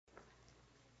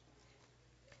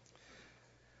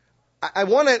I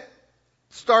want to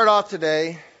start off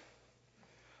today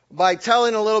by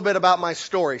telling a little bit about my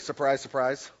story. Surprise,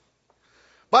 surprise.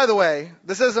 By the way,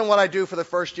 this isn't what I do for the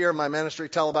first year of my ministry,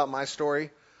 tell about my story.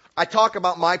 I talk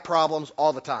about my problems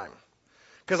all the time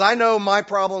because I know my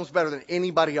problems better than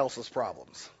anybody else's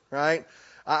problems, right?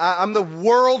 I'm the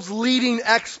world's leading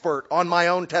expert on my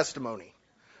own testimony,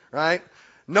 right?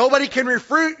 Nobody can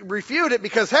refute it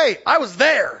because, hey, I was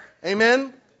there.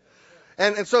 Amen?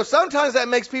 And so sometimes that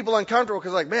makes people uncomfortable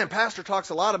because, like, man, Pastor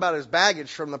talks a lot about his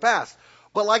baggage from the past.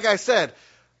 But like I said,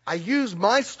 I use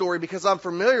my story because I'm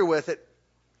familiar with it,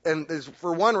 and is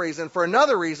for one reason. For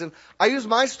another reason, I use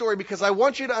my story because I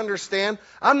want you to understand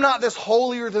I'm not this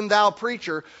holier-than-thou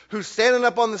preacher who's standing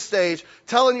up on the stage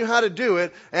telling you how to do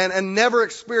it and never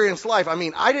experienced life. I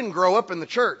mean, I didn't grow up in the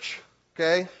church,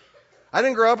 okay? I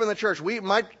didn't grow up in the church.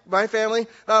 My family,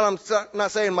 I'm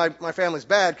not saying my family's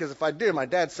bad, because if I did, my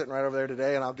dad's sitting right over there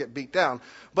today and I'll get beat down.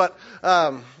 But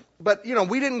you know,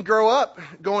 we didn't grow up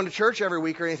going to church every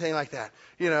week or anything like that,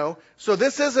 you know. So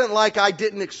this isn't like I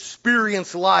didn't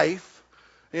experience life,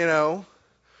 you know.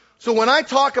 So when I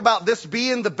talk about this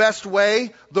being the best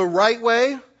way, the right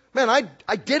way, man,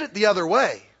 I did it the other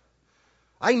way.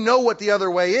 I know what the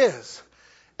other way is.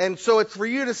 And so it's for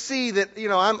you to see that, you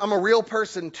know, I'm a real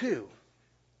person too.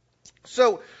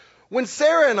 So when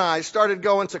Sarah and I started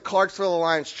going to Clarksville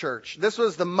Alliance Church, this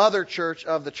was the mother church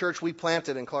of the church we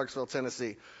planted in Clarksville,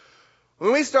 Tennessee.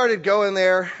 When we started going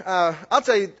there, I'll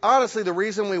tell you, honestly, the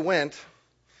reason we went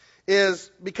is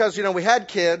because, you know, we had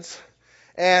kids,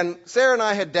 and Sarah and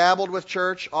I had dabbled with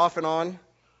church off and on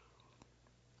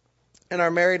in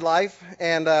our married life,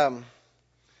 and I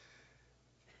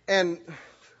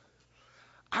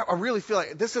really feel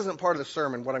like, this isn't part of the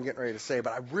sermon, what I'm getting ready to say,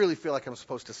 but I really feel like I'm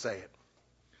supposed to say it.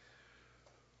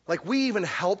 Like, we even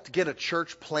helped get a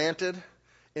church planted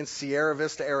in Sierra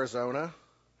Vista, Arizona,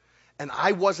 and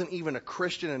I wasn't even a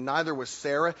Christian, and neither was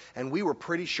Sarah, and we were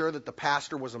pretty sure that the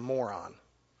pastor was a moron.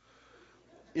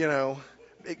 You know,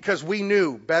 because we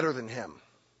knew better than him.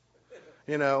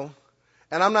 You know,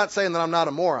 and I'm not saying that I'm not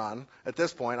a moron at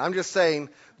this point. I'm just saying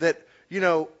that, you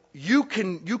know, you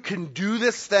can do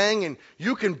this thing and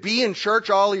you can be in church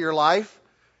all of your life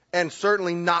and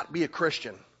certainly not be a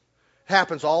Christian. It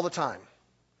happens all the time.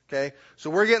 Okay? So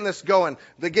we're getting this going.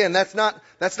 Again, that's not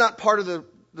part of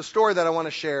the story that I want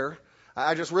to share.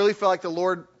 I just really feel like the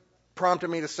Lord prompted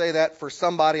me to say that for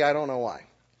somebody. I don't know why.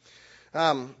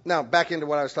 Now back into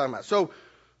what I was talking about. So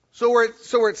we're at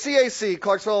CAC,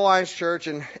 Clarksville Alliance Church,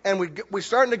 and we're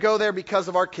starting to go there because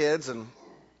of our kids, and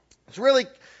it's really,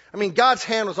 I mean, God's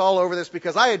hand was all over this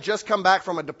because I had just come back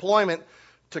from a deployment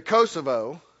to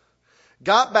Kosovo,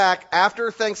 got back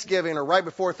after Thanksgiving or right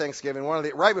before Thanksgiving,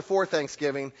 right before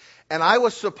Thanksgiving, and I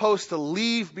was supposed to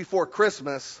leave before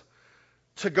Christmas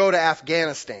to go to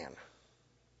Afghanistan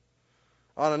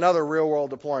on another real world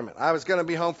deployment. I was going to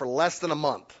be home for less than a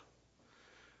month.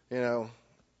 You know,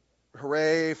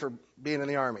 hooray for being in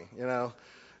the Army, you know.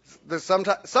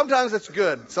 Sometimes it's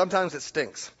good, sometimes it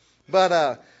stinks.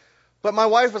 But my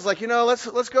wife was like, you know,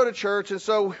 let's go to church. And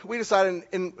so we decided,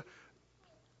 and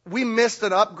we missed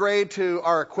an upgrade to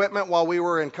our equipment while we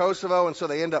were in Kosovo, and so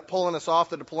they ended up pulling us off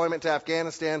the deployment to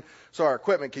Afghanistan so our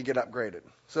equipment could get upgraded.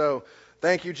 So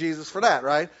thank you, Jesus, for that,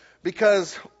 right?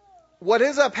 Because what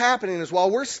ends up happening is while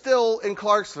we're still in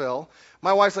Clarksville,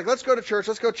 my wife's like, let's go to church,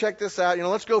 let's go check this out, you know,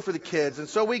 let's go for the kids. And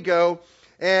so we go,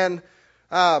 and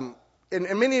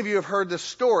many of you have heard this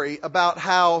story about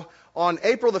how on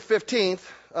April the 15th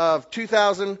of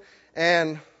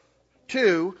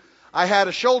 2002, I had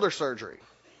a shoulder surgery.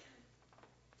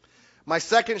 My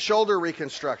second shoulder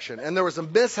reconstruction. And there was a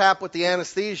mishap with the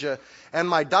anesthesia, and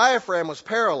my diaphragm was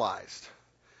paralyzed.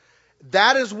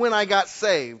 That is when I got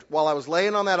saved, while I was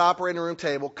laying on that operating room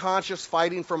table, conscious,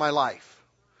 fighting for my life.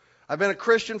 I've been a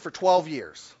Christian for 12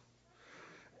 years.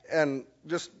 And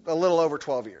just a little over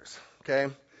 12 years.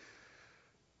 Okay?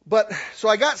 But, so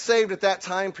I got saved at that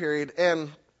time period, and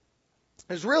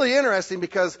it was really interesting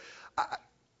because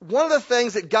one of the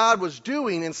things that God was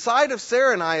doing inside of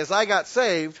Sarah and I as I got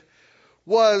saved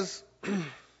was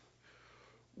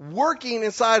working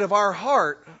inside of our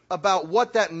heart about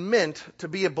what that meant to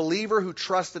be a believer who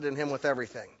trusted in Him with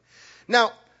everything.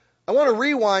 Now, I want to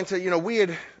rewind to, you know,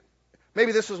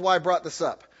 maybe this is why I brought this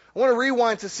up. I want to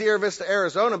rewind to Sierra Vista,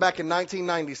 Arizona back in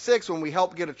 1996 when we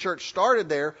helped get a church started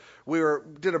there. We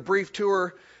did a brief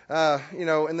tour,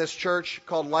 in this church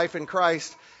called Life in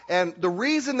Christ. And the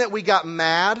reason that we got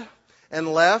mad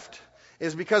and left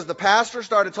is because the pastor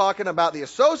started talking about the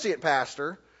associate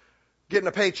pastor getting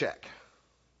a paycheck.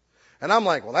 And I'm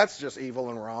like, well, that's just evil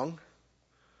and wrong.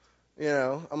 You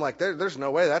know, I'm like, there's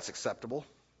no way that's acceptable.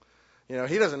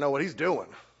 He doesn't know what he's doing.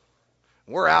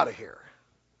 We're out of here,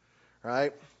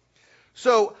 right?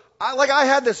 So I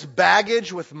had this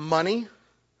baggage with money,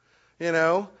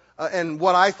 and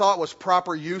what I thought was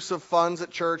proper use of funds at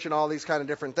church and all these kind of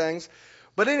different things.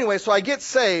 But anyway, so I get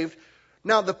saved.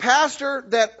 Now, the pastor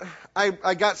that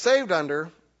I got saved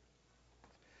under,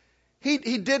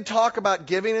 he did talk about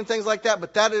giving and things like that,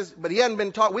 but he hadn't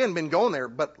been taught. We hadn't been going there,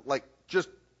 but just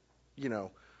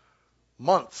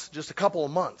months, just a couple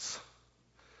of months.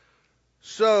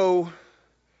 So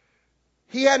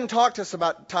he hadn't talked to us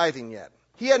about tithing yet.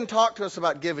 He hadn't talked to us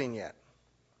about giving yet.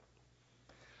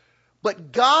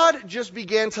 But God just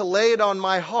began to lay it on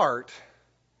my heart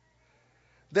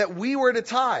that we were to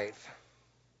tithe.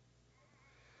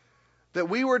 That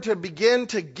we were to begin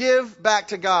to give back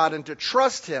to God and to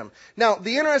trust Him. Now,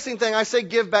 the interesting thing, I say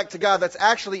give back to God, that's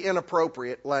actually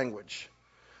inappropriate language.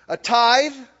 A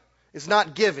tithe is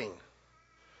not giving.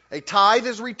 A tithe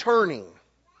is returning.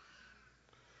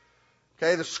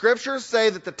 Okay, the scriptures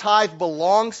say that the tithe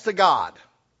belongs to God.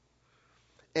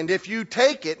 And if you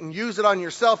take it and use it on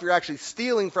yourself, you're actually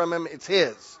stealing from Him. It's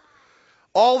His.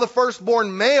 All the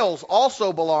firstborn males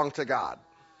also belong to God.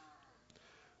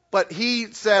 But He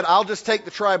said, I'll just take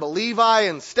the tribe of Levi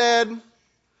instead,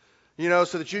 so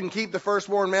that you can keep the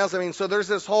firstborn males. So there's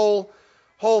this whole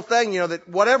thing, that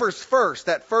whatever's first,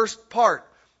 that first part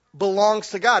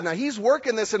belongs to God. Now, He's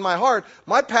working this in my heart.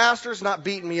 My pastor's not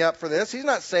beating me up for this. He's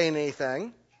not saying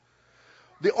anything.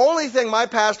 The only thing my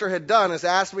pastor had done is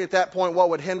asked me at that point what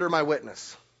would hinder my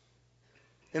witness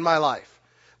in my life.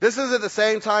 This is at the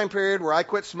same time period where I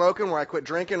quit smoking, where I quit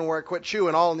drinking, where I quit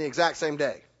chewing, all in the exact same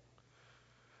day.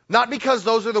 Not because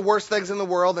those are the worst things in the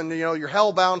world and, you're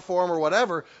hell-bound for them or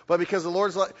whatever, but because the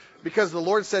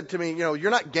Lord said to me, you're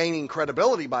not gaining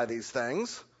credibility by these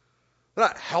things. They're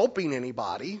not helping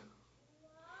anybody,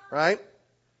 right?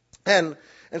 And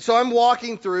so I'm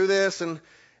walking through this, and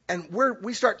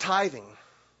we start tithing,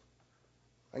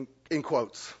 in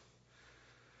quotes.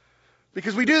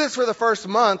 Because we do this for the first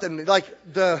month, and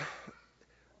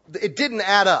it didn't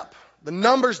add up. The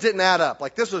numbers didn't add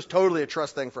up. This was totally a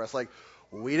trust thing for us.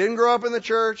 We didn't grow up in the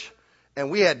church,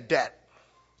 and we had debt.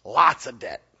 Lots of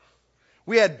debt.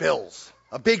 We had bills,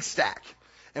 a big stack.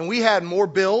 And we had more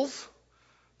bills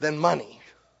than money.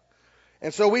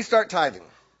 And so we start tithing.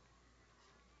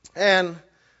 And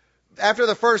after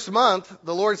the first month,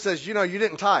 the Lord says, you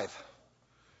didn't tithe.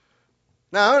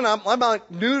 Now, I'm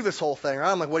not new to this whole thing. Right?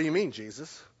 I'm like, what do you mean,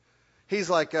 Jesus? He's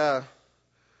like,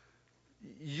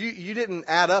 you didn't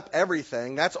add up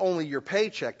everything. That's only your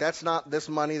paycheck. That's not this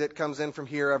money that comes in from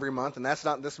here every month, and that's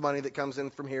not this money that comes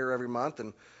in from here every month.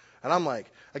 And I'm like,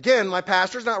 again, my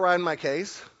pastor's not riding my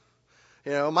case.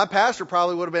 My pastor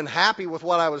probably would have been happy with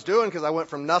what I was doing because I went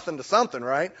from nothing to something,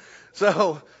 right?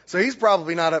 So he's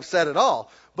probably not upset at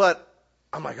all. But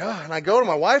I'm like, and I go to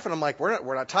my wife and I'm like,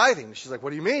 we're not tithing. And she's like,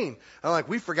 what do you mean? And I'm like,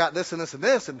 we forgot this and this and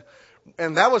this,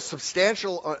 and that was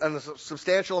substantial, and a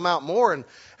substantial amount more. And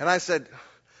I said,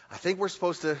 I think we're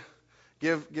supposed to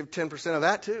give 10% of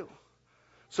that too.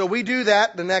 So we do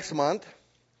that the next month.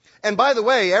 And by the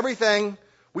way, everything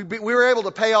we were able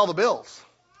to pay all the bills.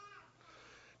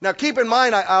 Now, keep in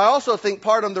mind, I also think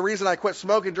part of the reason I quit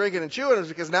smoking, drinking, and chewing is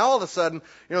because now all of a sudden,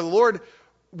 the Lord,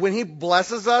 when He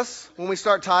blesses us, when we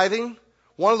start tithing,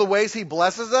 one of the ways He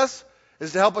blesses us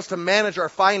is to help us to manage our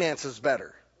finances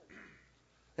better.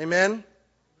 Amen?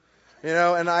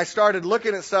 And I started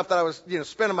looking at stuff that I was,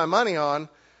 spending my money on,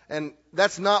 and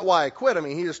that's not why I quit.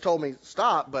 He just told me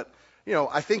stop, but,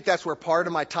 I think that's where part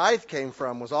of my tithe came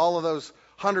from, was all of those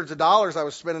hundreds of dollars I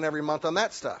was spending every month on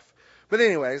that stuff. But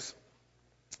anyways,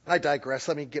 I digress.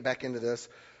 Let me get back into this.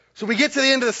 So we get to the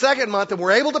end of the second month, and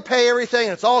we're able to pay everything,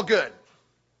 and it's all good.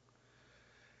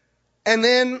 And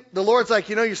then the Lord's like,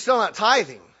 you're still not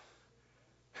tithing.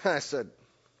 And I said,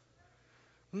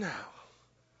 no.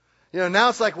 Now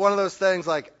it's like one of those things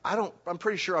I'm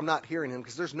pretty sure I'm not hearing Him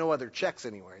because there's no other checks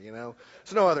anywhere,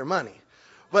 There's no other money.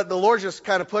 But the Lord's just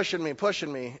kind of pushing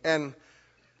me. And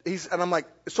I'm like,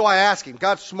 so I ask Him.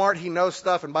 God's smart. He knows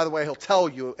stuff. And by the way, He'll tell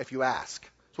you if you ask.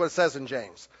 That's what it says in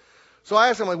James. So I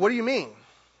asked Him, what do you mean?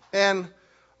 And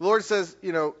the Lord says,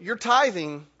 you're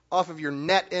tithing off of your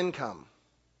net income,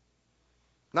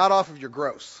 not off of your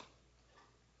gross.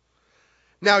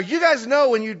 Now, you guys know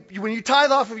when you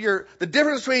tithe off of the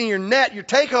difference between your net, your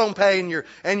take-home pay,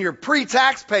 and your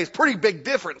pre-tax pay is pretty big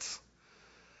difference.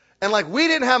 And we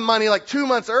didn't have money 2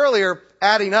 months earlier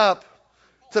adding up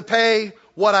to pay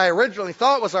what I originally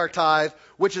thought was our tithe,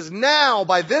 which is now,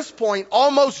 by this point,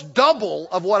 almost double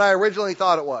of what I originally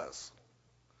thought it was.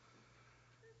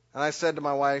 And I said to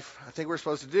my wife, I think we're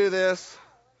supposed to do this.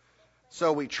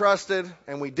 So we trusted,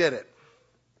 and we did it.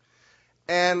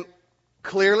 And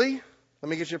clearly, let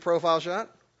me get you a profile shot.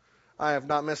 I have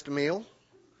not missed a meal.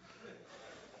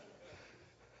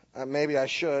 Maybe I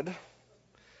should.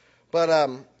 But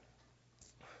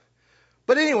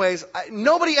anyways,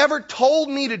 nobody ever told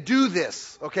me to do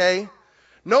this, okay?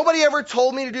 Nobody ever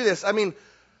told me to do this. I mean,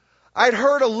 I'd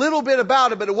heard a little bit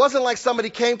about it, but it wasn't like somebody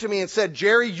came to me and said,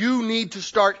 Jerry, you need to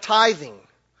start tithing.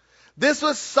 This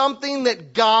was something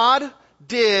that God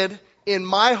did in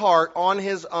my heart on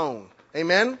His own.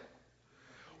 Amen?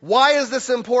 Why is this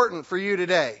important for you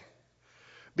today?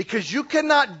 Because you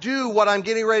cannot do what I'm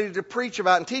getting ready to preach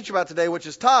about and teach about today, which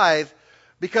is tithe,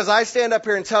 because I stand up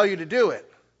here and tell you to do it.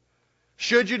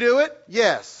 Should you do it?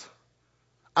 Yes.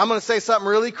 I'm going to say something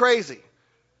really crazy.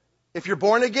 If you're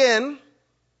born again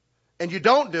and you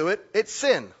don't do it, it's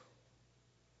sin.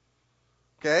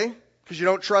 Okay? Because you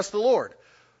don't trust the Lord.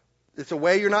 It's a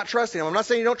way you're not trusting Him. I'm not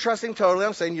saying you don't trust Him totally.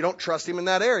 I'm saying you don't trust Him in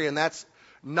that area. And that's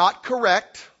not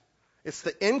correct. It's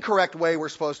the incorrect way we're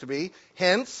supposed to be.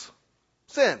 Hence,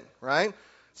 sin, right?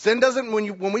 Sin doesn't,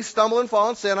 when we stumble and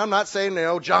fall in sin, I'm not saying,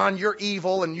 John, you're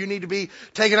evil and you need to be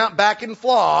taken out back and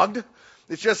flogged.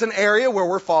 It's just an area where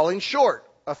we're falling short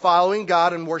of following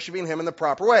God and worshiping Him in the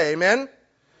proper way. Amen?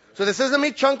 So this isn't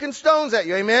me chunking stones at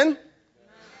you. Amen?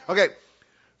 Okay.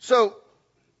 So,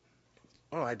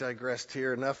 I digressed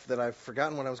here enough that I've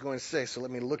forgotten what I was going to say. So let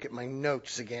me look at my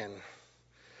notes again.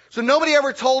 So nobody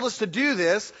ever told us to do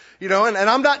this, and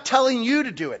I'm not telling you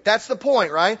to do it. That's the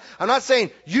point, right? I'm not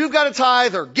saying you've got to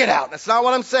tithe or get out. That's not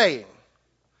what I'm saying.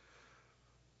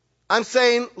 I'm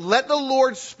saying let the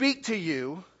Lord speak to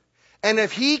you, and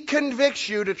if He convicts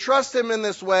you to trust Him in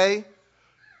this way,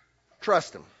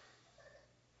 trust Him.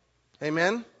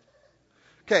 Amen?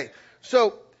 Okay,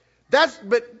 so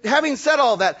but having said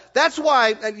all that, that's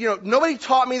why, nobody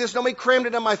taught me this, nobody crammed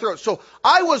it down my throat. So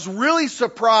I was really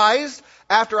surprised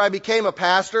after I became a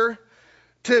pastor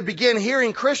to begin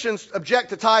hearing Christians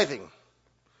object to tithing.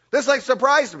 This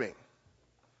surprised me,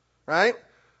 right?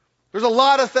 There's a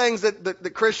lot of things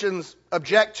that Christians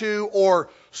object to or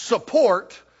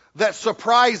support that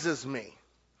surprises me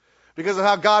because of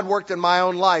how God worked in my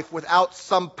own life without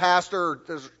some pastor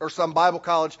or some Bible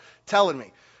college telling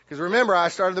me. Because remember, I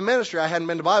started the ministry, I hadn't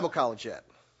been to Bible college yet.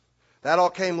 That all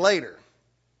came later.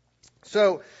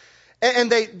 So, and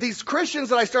these Christians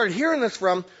that I started hearing this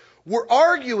from were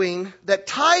arguing that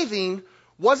tithing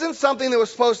wasn't something that was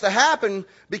supposed to happen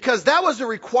because that was a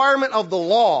requirement of the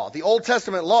law, the Old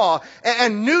Testament law,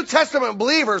 and New Testament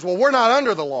believers, we're not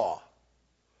under the law.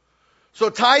 So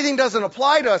tithing doesn't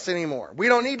apply to us anymore. We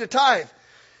don't need to tithe.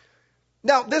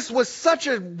 Now, this was such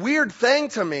a weird thing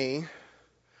to me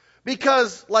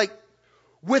because,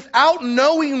 without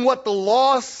knowing what the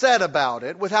law said about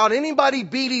it, without anybody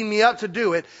beating me up to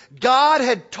do it, God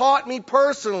had taught me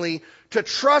personally to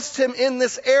trust Him in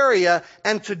this area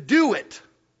and to do it.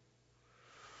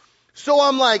 So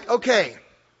I'm like, okay,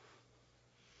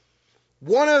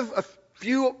 one of a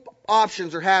few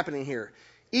options are happening here.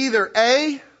 Either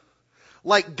A,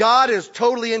 God is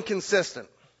totally inconsistent.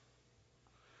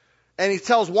 And He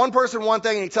tells one person one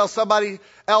thing and He tells somebody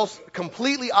else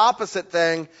completely opposite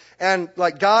thing. And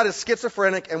God is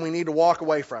schizophrenic and we need to walk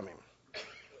away from Him.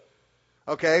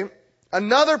 Okay?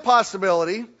 Another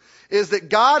possibility is that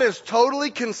God is totally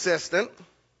consistent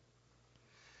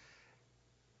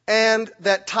and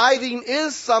that tithing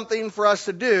is something for us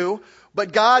to do,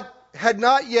 but God had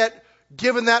not yet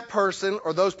given that person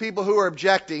or those people who are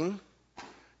objecting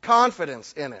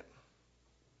confidence in it.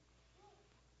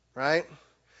 Right?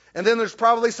 And then there's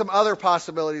probably some other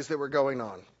possibilities that were going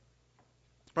on.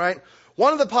 Right?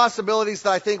 One of the possibilities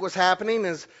that I think was happening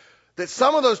is that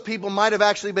some of those people might have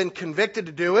actually been convicted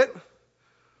to do it.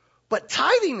 But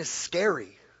tithing is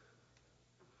scary.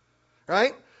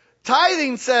 Right?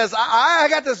 Tithing says, I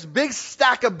got this big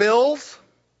stack of bills,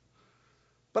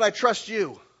 but I trust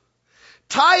you.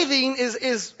 Tithing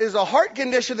is a heart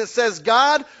condition that says,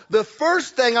 God, the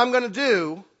first thing I'm going to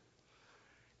do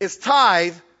is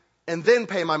tithe and then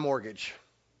pay my mortgage.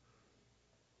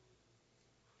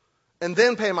 And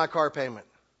then pay my car payment.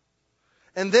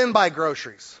 And then buy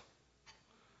groceries.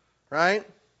 Right?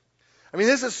 I mean,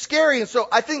 this is scary. And so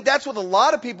I think that's what a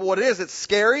lot of people, what it is. It's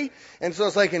scary. And so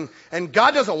it's and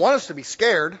God doesn't want us to be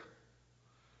scared.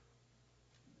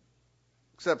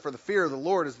 Except for the fear of the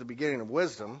Lord is the beginning of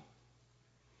wisdom.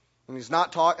 And He's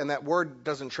not and that word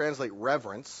doesn't translate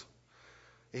reverence.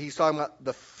 He's talking about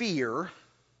the fear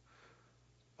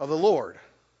of the Lord.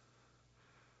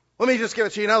 Let me just give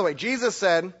it to you another way. Jesus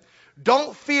said,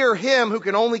 don't fear him who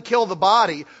can only kill the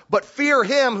body, but fear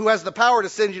Him who has the power to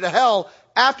send you to hell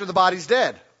after the body's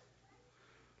dead.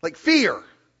 Fear.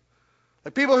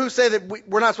 People who say that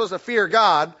we're not supposed to fear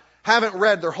God haven't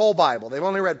read their whole Bible. They've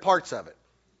only read parts of it.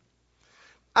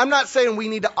 I'm not saying we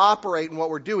need to operate in what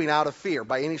we're doing out of fear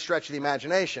by any stretch of the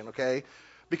imagination, okay?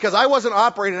 Because I wasn't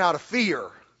operating out of fear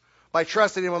by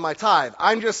trusting Him with my tithe.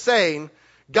 I'm just saying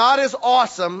God is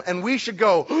awesome and we should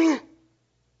go,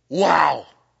 wow,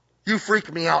 you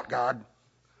freak me out, God.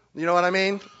 You know what I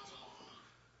mean?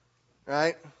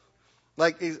 Right?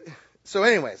 So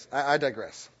anyways, I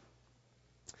digress.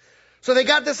 So they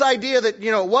got this idea that,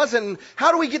 it wasn't,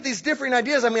 how do we get these different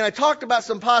ideas? I mean, I talked about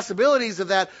some possibilities of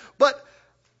that, but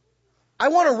I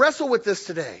want to wrestle with this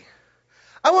today.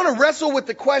 I want to wrestle with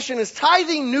the question, is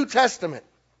tithing New Testament?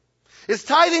 Is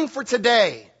tithing for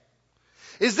today?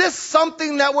 Is this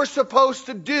something that we're supposed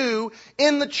to do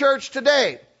in the church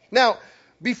today? Now,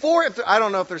 I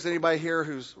don't know if there's anybody here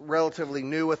who's relatively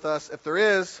new with us. If there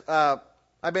is,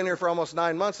 I've been here for almost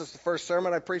 9 months. It's the first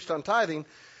sermon I preached on tithing.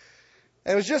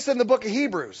 And it was just in the book of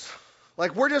Hebrews.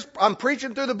 I'm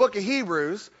preaching through the book of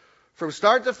Hebrews from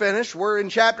start to finish. We're in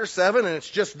chapter 7 and it's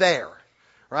just there.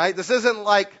 Right? This isn't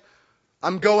like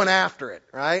I'm going after it,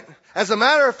 right? As a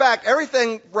matter of fact,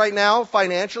 everything right now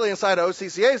financially inside of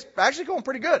OCCA is actually going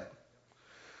pretty good.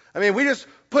 I mean, we just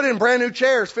put in brand new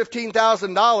chairs,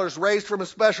 $15,000 raised from a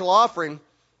special offering.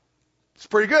 It's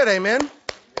pretty good, amen?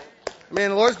 I mean,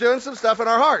 the Lord's doing some stuff in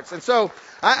our hearts. And so,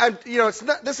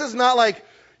 this is not like,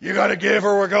 you got to give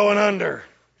or we're going under,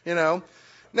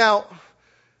 Now,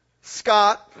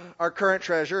 Scott, our current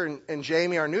treasurer, and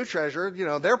Jamie, our new treasurer,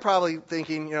 they're probably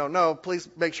thinking, no, please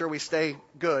make sure we stay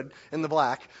good in the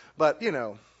black. But,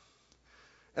 and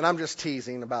I'm just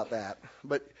teasing about that.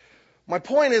 But my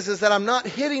point is that I'm not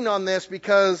hitting on this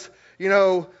because,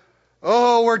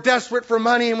 we're desperate for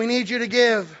money and we need you to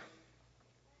give.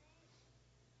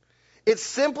 It's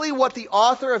simply what the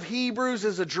author of Hebrews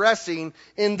is addressing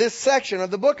in this section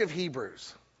of the book of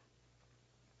Hebrews.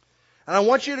 And I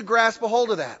want you to grasp a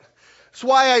hold of that. That's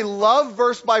why I love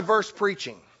verse-by-verse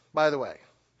preaching, by the way.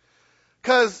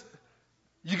 Because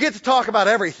you get to talk about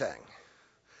everything.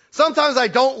 Sometimes I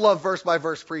don't love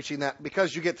verse-by-verse preaching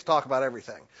because you get to talk about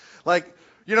everything. When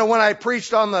I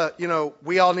preached on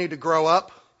we all need to grow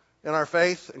up in our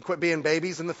faith and quit being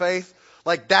babies in the faith,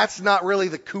 that's not really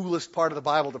the coolest part of the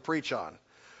Bible to preach on.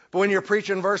 But when you're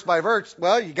preaching verse by verse,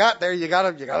 well, you got there,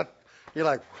 you're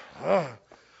like, oh.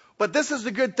 But this is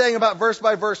the good thing about verse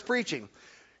by verse preaching.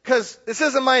 Because this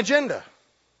isn't my agenda.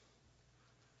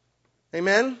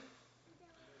 Amen?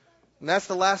 And that's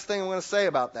the last thing I'm going to say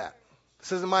about that.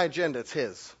 This isn't my agenda, it's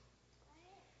His.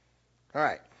 All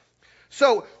right.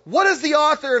 So, what does the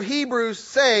author of Hebrews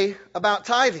say about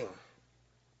tithing?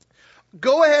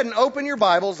 Go ahead and open your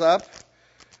Bibles up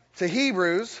to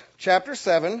Hebrews chapter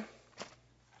 7,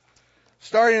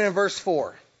 starting in verse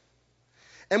 4.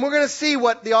 And we're going to see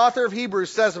what the author of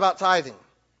Hebrews says about tithing.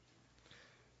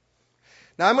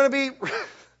 Now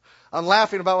I'm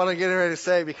laughing about what I'm getting ready to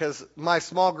say because my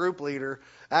small group leader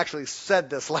actually said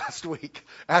this last week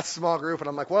at small group, and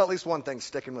I'm like, well, at least one thing's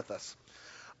sticking with us.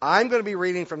 I'm going to be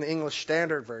reading from the English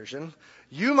Standard Version.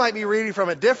 You might be reading from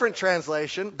a different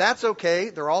translation. That's okay.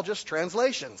 They're all just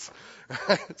translations.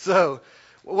 So,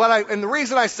 and the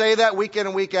reason I say that week in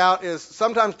and week out is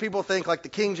sometimes people think like the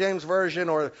King James Version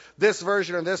or this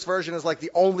version is like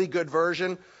the only good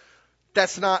version.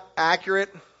 That's not accurate.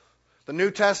 The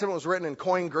New Testament was written in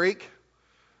Koine Greek.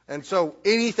 And so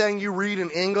anything you read in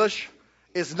English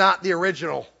is not the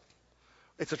original.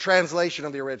 It's a translation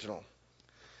of the original.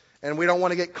 And we don't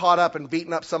want to get caught up in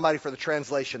beating up somebody for the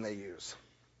translation they use.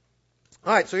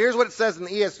 All right, so here's what it says in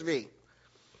the ESV.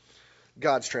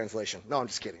 God's translation. No, I'm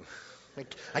just kidding.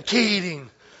 I'm kidding.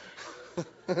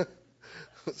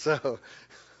 So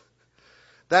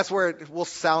that's where we'll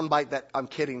soundbite that I'm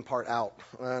kidding part out.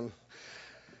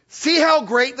 See how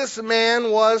great this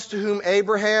man was to whom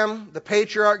Abraham, the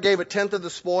patriarch, gave a tenth of the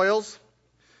spoils?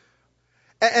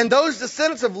 And those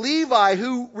descendants of Levi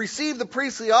who received the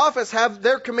priestly office have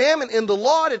their commandment in the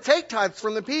law to take tithes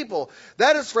from the people.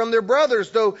 That is from their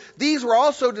brothers, though these were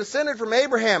also descended from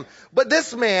Abraham. But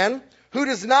this man, who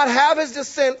does not have his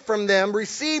descent from them,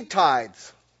 received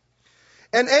tithes.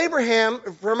 And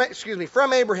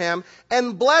from Abraham,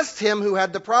 and blessed him who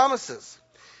had the promises.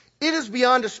 It is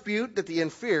beyond dispute that the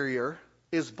inferior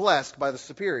is blessed by the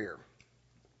superior.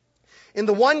 In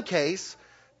the one case,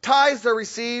 tithes are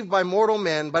received by mortal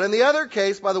men, but in the other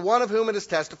case, by the one of whom it is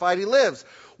testified he lives.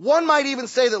 One might even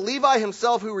say that Levi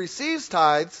himself, who receives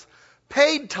tithes,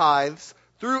 paid tithes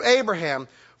through Abraham,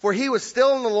 for he was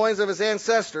still in the loins of his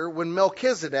ancestor when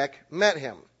Melchizedek met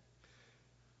him.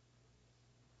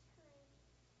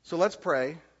 So let's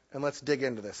pray and let's dig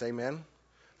into this. Amen.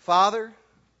 Father,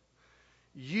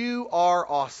 you are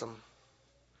awesome.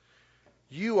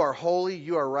 You are holy,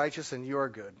 you are righteous, and you are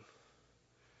good.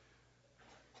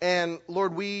 And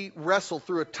Lord, we wrestle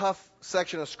through a tough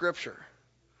section of Scripture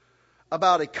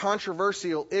about a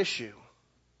controversial issue,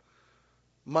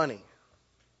 money.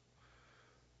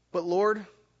 But Lord,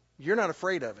 you're not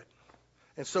afraid of it.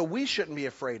 And so we shouldn't be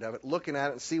afraid of it, looking at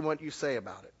it and see what you say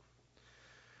about it.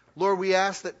 Lord, we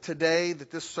ask that today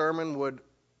that this sermon would,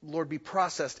 Lord, be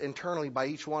processed internally by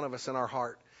each one of us in our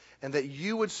heart, and that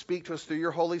you would speak to us through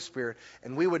your Holy Spirit,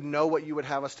 and we would know what you would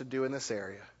have us to do in this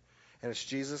area. And it's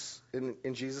Jesus,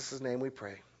 in Jesus' name we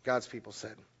pray. God's people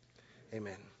said,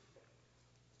 amen.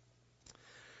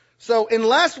 So in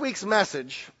last week's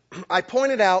message, I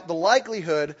pointed out the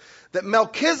likelihood that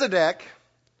Melchizedek,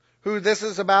 who this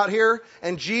is about here,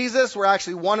 and Jesus were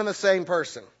actually one and the same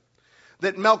person.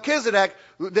 That Melchizedek,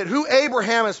 that who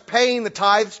Abraham is paying the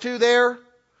tithes to there,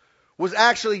 was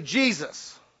actually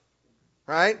Jesus.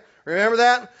 Right? Remember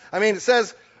that? I mean, it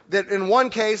says that in one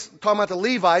case, talking about the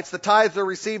Levites, the tithes are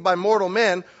received by mortal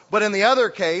men, but in the other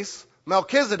case,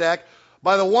 Melchizedek,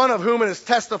 by the one of whom it is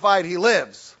testified he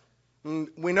lives. And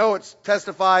we know it's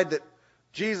testified that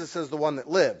Jesus is the one that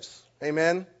lives.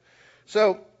 Amen?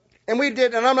 So, and we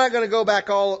did, and I'm not going to go back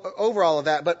over all of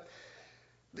that, but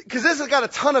because this has got a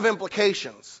ton of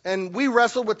implications, and we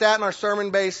wrestled with that in our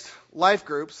sermon-based life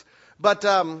groups, but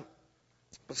some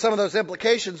of those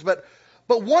implications. But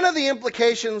one of the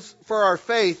implications for our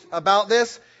faith about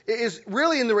this is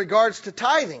really in the regards to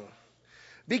tithing,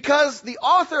 because the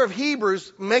author of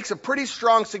Hebrews makes a pretty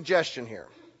strong suggestion here.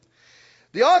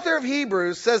 The author of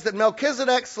Hebrews says that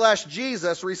Melchizedek /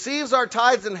 Jesus receives our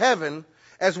tithes in heaven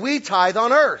as we tithe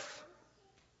on earth.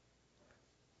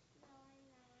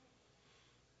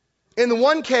 In the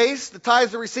one case, the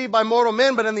tithes are received by mortal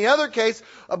men, but in the other case,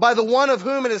 by the one of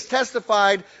whom it is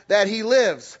testified that he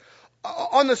lives.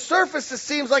 On the surface, this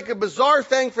seems like a bizarre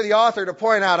thing for the author to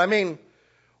point out. I mean,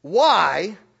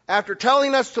 why, after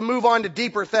telling us to move on to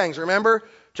deeper things, remember,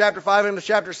 chapter 5 into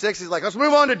chapter 6, he's like, let's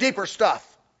move on to deeper stuff.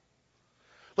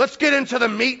 Let's get into the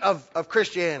meat of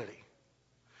Christianity.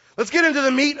 Let's get into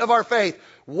the meat of our faith.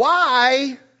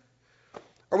 Why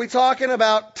are we talking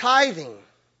about tithing?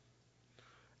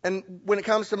 And when it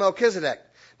comes to Melchizedek.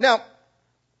 Now,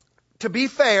 to be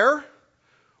fair,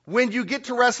 when you get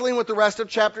to wrestling with the rest of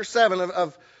chapter 7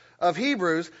 of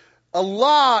Hebrews, a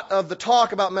lot of the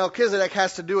talk about Melchizedek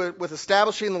has to do with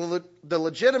establishing the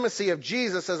legitimacy of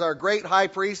Jesus as our great high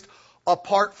priest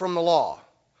apart from the law.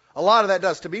 A lot of that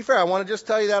does. To be fair, I want to just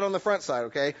tell you that on the front side,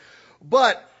 okay?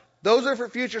 But those are for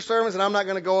future sermons, and I'm not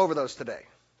going to go over those today,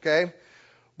 okay?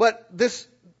 But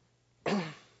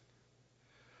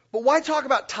why talk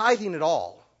about tithing at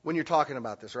all when you're talking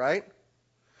about this, right?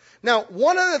 Now,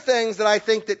 one of the things that I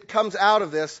think that comes out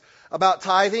of this about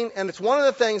tithing, and it's one of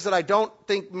the things that I don't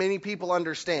think many people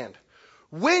understand.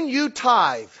 When you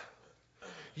tithe,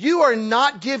 you are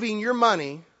not giving your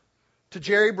money to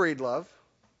Jerry Breedlove,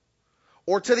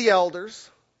 or to the elders,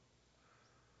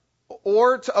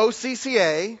 or to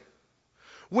OCCA.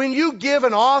 When you give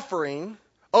an offering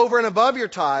over and above your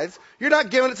tithes, you're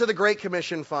not giving it to the Great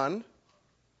Commission Fund.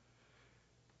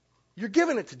 You're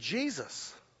giving it to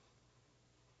Jesus.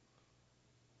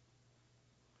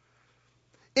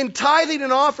 In tithing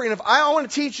and offering, if I want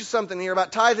to teach you something here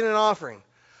about tithing and offering,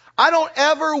 I don't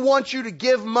ever want you to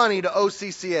give money to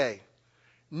OCCA.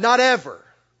 Not ever.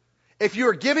 If you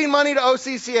are giving money to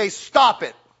OCCA, stop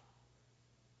it.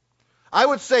 I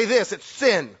would say this, it's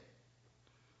sin.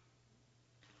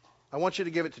 I want you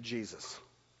to give it to Jesus.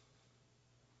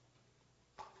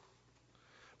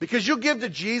 Because you'll give to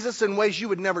Jesus in ways you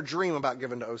would never dream about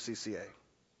giving to OCCA.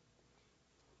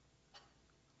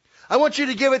 I want you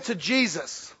to give it to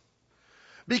Jesus.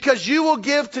 Because you will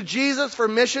give to Jesus for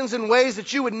missions in ways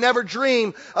that you would never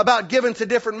dream about giving to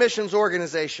different missions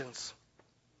organizations.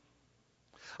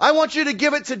 I want you to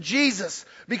give it to Jesus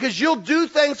because you'll do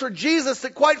things for Jesus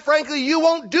that, quite frankly, you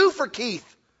won't do for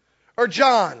Keith or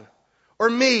John or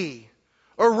me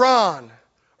or Ron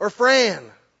or Fran.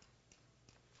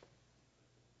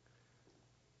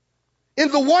 In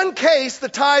the one case, the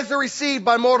tithes are received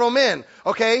by mortal men.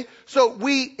 Okay? So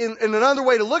in another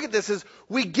way to look at this is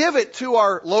we give it to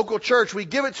our local church. We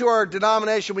give it to our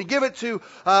denomination. We give it to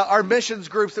our missions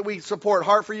groups that we support,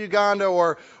 Heart for Uganda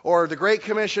or the Great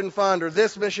Commission Fund or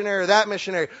this missionary or that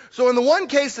missionary. So in the one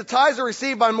case, the tithes are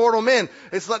received by mortal men.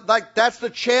 It's like that's the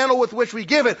channel with which we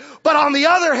give it. But on the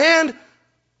other hand,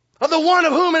 of the one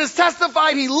of whom it is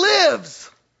testified he lives.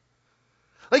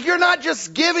 Like you're not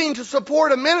just giving to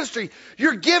support a ministry.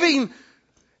 You're giving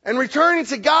and returning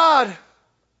to God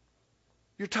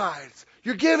your tithes.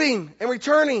 You're giving and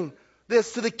returning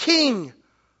this to the King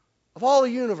of all the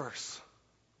universe.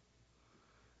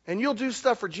 And you'll do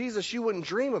stuff for Jesus you wouldn't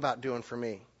dream about doing for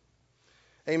me.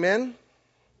 Amen?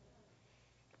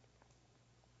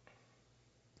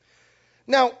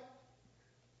 Now,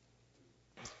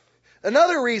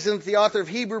 another reason that the author of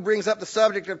Hebrew brings up the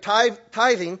subject of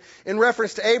tithing in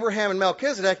reference to Abraham and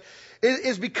Melchizedek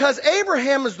is because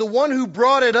Abraham is the one who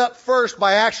brought it up first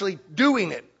by actually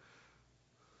doing it.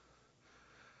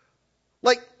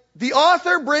 Like, the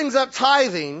author brings up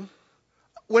tithing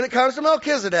when it comes to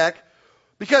Melchizedek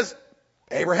because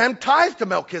Abraham tithed to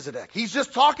Melchizedek. He's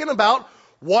just talking about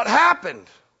what happened.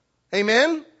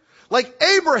 Amen? Like,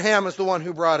 Abraham is the one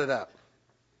who brought it up.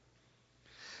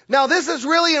 Now, this is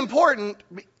really important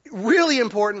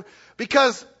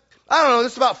because, I don't know,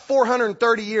 this is about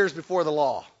 430 years before the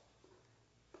law.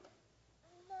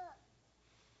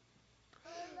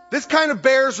 This kind of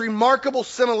bears remarkable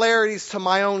similarities to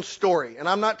my own story. And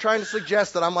I'm not trying to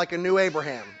suggest that I'm like a new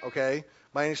Abraham, okay,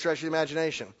 by any stretch of the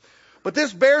imagination. But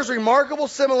this bears remarkable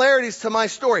similarities to my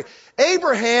story.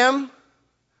 Abraham,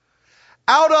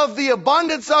 out of the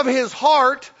abundance of his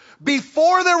heart,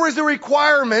 before there was a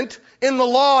requirement in the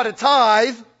law to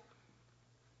tithe,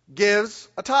 gives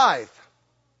a tithe.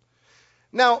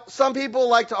 Now, some people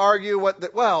like to argue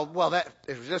that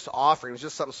it was just offering, it was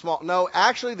just something small. No,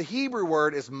 actually the Hebrew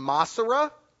word is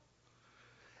masara,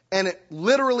 and it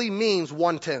literally means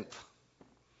 1/10.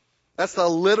 That's the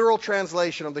literal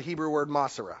translation of the Hebrew word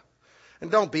masara. And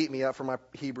don't beat me up for my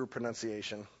Hebrew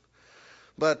pronunciation.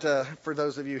 But for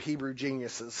those of you Hebrew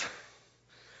geniuses.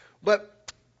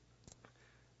 But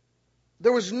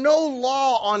there was no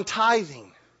law on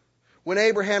tithing when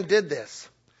Abraham did this.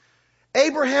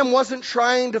 Abraham wasn't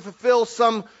trying to fulfill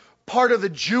some part of the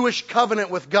Jewish covenant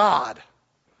with God.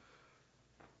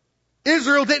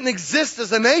 Israel didn't exist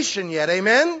as a nation yet,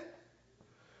 amen?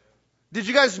 Did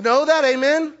you guys know that,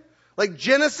 amen? Like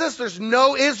Genesis, there's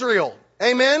no Israel,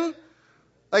 amen?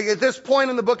 Like at this point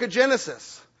in the book of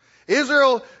Genesis.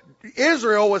 Israel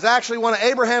was actually one of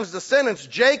Abraham's descendants,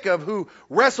 Jacob, who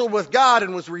wrestled with God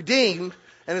and was redeemed.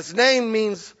 And its name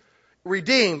means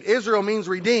redeemed. Israel means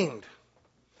redeemed.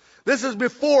 This is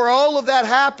before all of that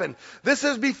happened. This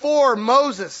is before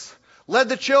Moses led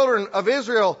the children of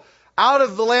Israel out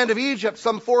of the land of Egypt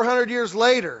some 400 years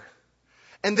later.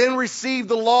 And then received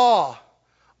the law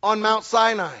on Mount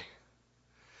Sinai.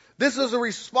 This is a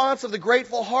response of the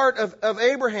grateful heart of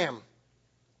Abraham.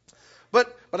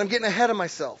 But I'm getting ahead of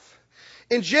myself.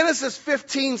 In Genesis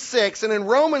 15:6 and in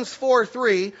Romans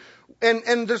 4:3,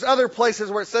 and there's other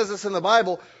places where it says this in the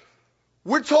Bible,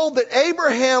 we're told that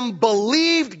Abraham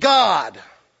believed God.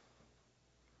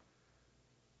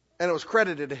 And it was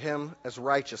credited to him as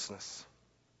righteousness.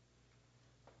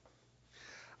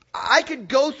 I could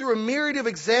go through a myriad of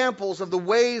examples of the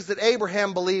ways that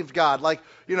Abraham believed God, like,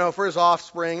 for his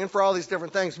offspring and for all these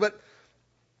different things. But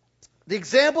the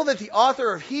example that the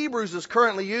author of Hebrews is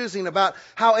currently using about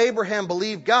how Abraham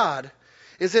believed God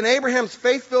is in Abraham's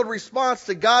faith-filled response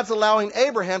to God's allowing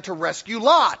Abraham to rescue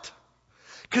Lot.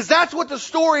 Because that's what the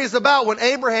story is about when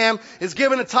Abraham is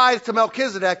given a tithe to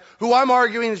Melchizedek, who I'm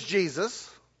arguing is Jesus.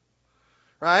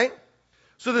 Right?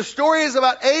 So the story is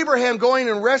about Abraham going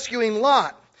and rescuing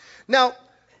Lot. Now,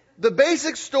 the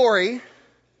basic story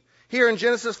here in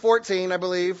Genesis 14, I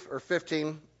believe, or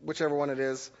 15, whichever one it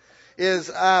is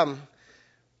that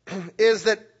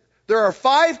there are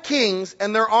 5 kings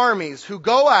and their armies who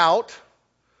go out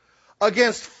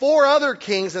against 4 other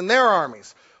kings and their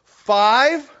armies.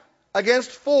 5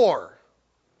 against 4.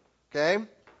 Okay?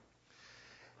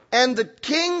 And the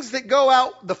kings that go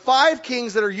out, the 5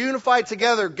 kings that are unified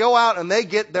together, go out and they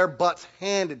get their butts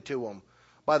handed to them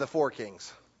by the 4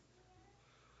 kings.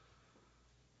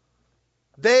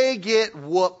 They get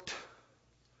whooped.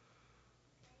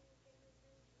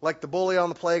 Like the bully on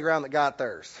the playground that got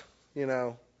theirs.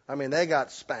 They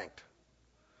got spanked.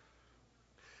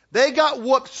 They got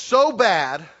whooped so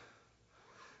bad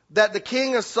that the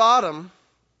king of Sodom,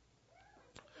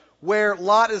 where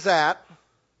Lot is at,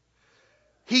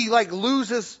 he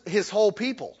loses his whole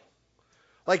people.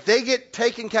 They get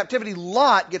taken captivity.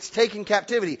 Lot gets taken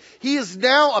captivity. He is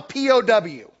now a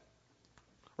POW.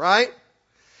 Right?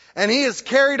 And he is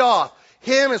carried off.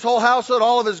 Him, his whole household,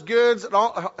 all of his goods,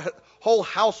 whole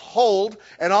household,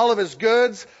 and all of his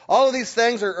goods, all of these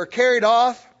things are carried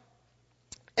off.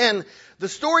 And the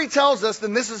story tells us,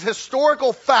 and this is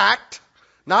historical fact,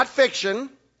 not fiction.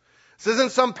 This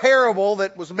isn't some parable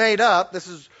that was made up. This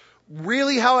is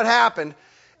really how it happened.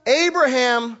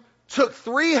 Abraham took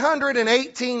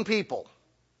 318 people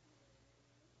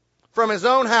from his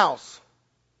own house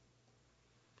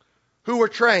who were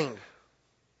trained.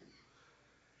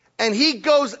 And he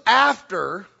goes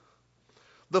after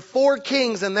the 4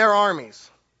 kings and their armies,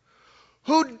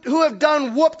 who have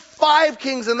done whooped 5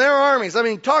 kings in their armies. I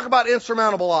mean, talk about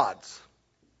insurmountable odds.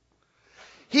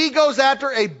 He goes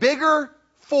after a bigger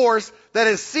force that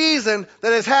is seasoned,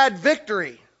 that has had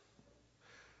victory.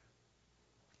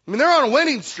 I mean, they're on a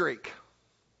winning streak.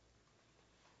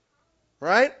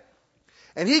 Right?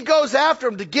 And he goes after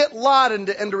him to get Lot and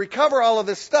to recover all of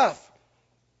this stuff.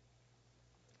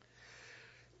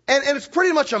 And it's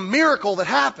pretty much a miracle that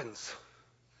happens.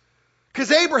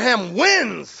 Because Abraham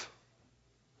wins.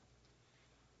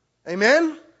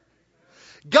 Amen?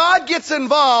 God gets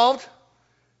involved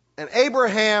and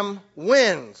Abraham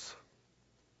wins.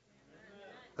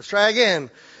 Let's try again.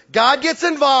 God gets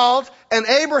involved and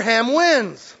Abraham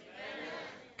wins.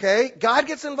 Okay? God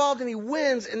gets involved and he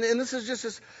wins. And this is just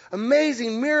this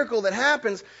amazing miracle that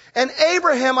happens. And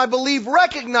Abraham, I believe,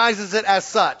 recognizes it as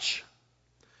such.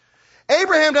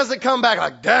 Abraham doesn't come back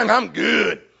like, dang, I'm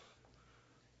good.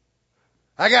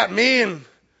 I got me and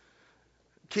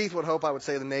Keith would hope I would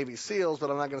say the Navy SEALs, but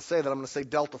I'm not going to say that. I'm going to say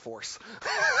Delta Force.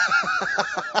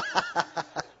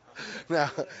 No.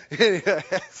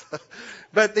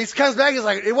 But he comes back, he's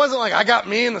like, it wasn't like I got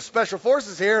me and the special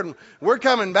forces here and we're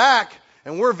coming back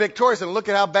and we're victorious and look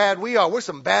at how bad we are. We're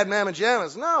some bad mamma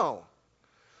jammas. No.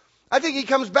 I think he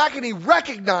comes back and he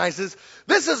recognizes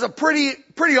this is a pretty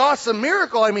awesome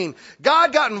miracle. I mean,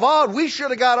 God got involved. We should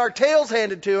have got our tails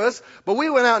handed to us, but we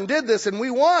went out and did this and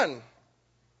we won.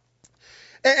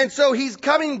 And so he's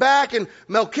coming back and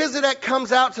Melchizedek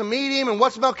comes out to meet him. And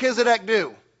what's Melchizedek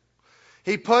do?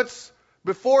 He puts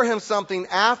before him something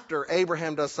after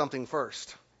Abraham does something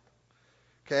first.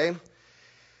 Okay?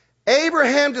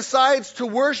 Abraham decides to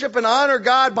worship and honor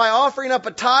God by offering up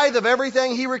a tithe of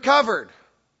everything he recovered.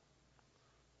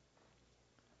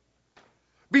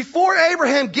 Before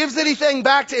Abraham gives anything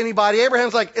back to anybody,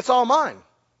 Abraham's like, it's all mine.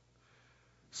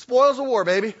 Spoils of war,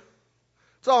 baby.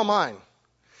 It's all mine.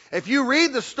 If you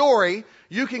read the story,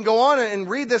 you can go on and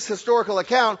read this historical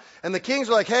account, and the kings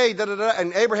are like, hey, da-da-da,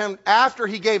 and Abraham, after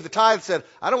he gave the tithe, said,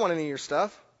 I don't want any of your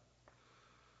stuff.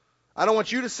 I don't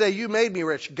want you to say you made me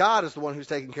rich. God is the one who's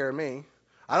taking care of me.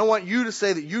 I don't want you to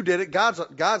say that you did it.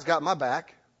 God's got my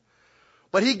back.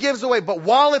 But he gives away. But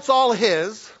while it's all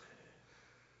his,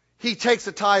 he takes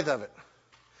a tithe of it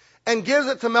and gives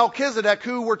it to Melchizedek,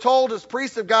 who we're told is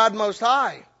priest of God Most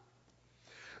High.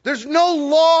 There's no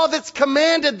law that's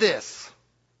commanded this.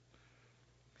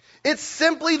 It's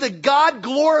simply the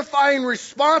God-glorifying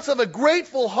response of a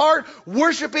grateful heart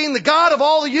worshiping the God of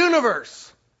all the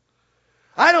universe.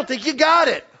 I don't think you got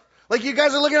it. Like you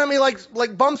guys are looking at me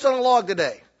like bumps on a log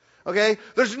today. Okay?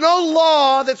 There's no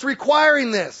law that's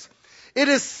requiring this. It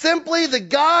is simply the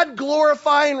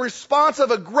God-glorifying response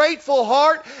of a grateful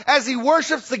heart as he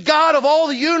worships the God of all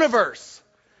the universe.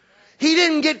 He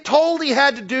didn't get told he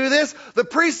had to do this. The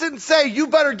priest didn't say, you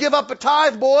better give up a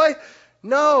tithe, boy.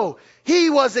 No.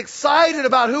 He was excited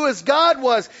about who his God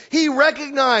was. He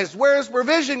recognized where his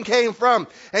provision came from.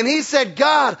 And he said,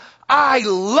 God, I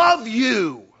love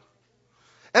you.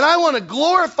 And I want to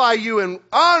glorify you and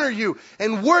honor you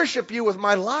and worship you with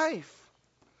my life.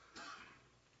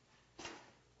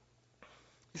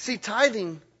 You see,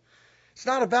 tithing, it's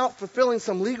not about fulfilling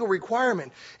some legal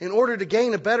requirement in order to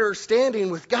gain a better standing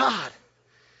with God.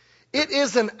 It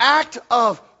is an act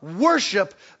of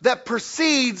worship that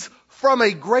proceeds from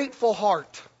a grateful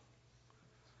heart.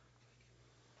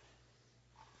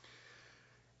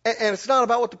 And it's not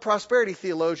about what the prosperity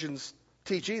theologians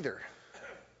teach either.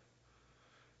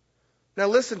 Now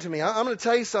listen to me. I'm going to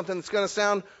tell you something that's going to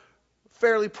sound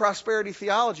fairly prosperity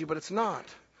theology, but it's not.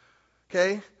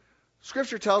 Okay?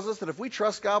 Scripture tells us that if we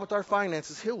trust God with our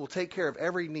finances, He will take care of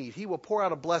every need. He will pour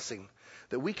out a blessing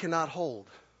that we cannot hold.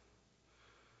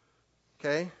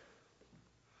 Okay?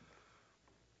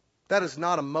 That is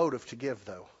not a motive to give,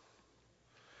 though.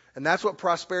 And that's what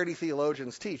prosperity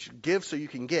theologians teach. Give so you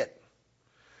can get.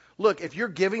 Look, if you're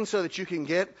giving so that you can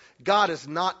get, God is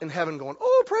not in heaven going,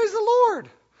 oh, praise the Lord.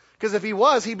 Because if He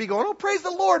was, He'd be going, oh, praise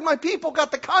the Lord, my people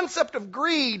got the concept of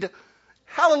greed.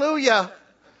 Hallelujah.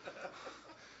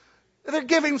 They're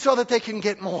giving so that they can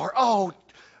get more. Oh,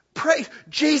 praise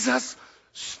Jesus,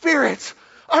 spirits.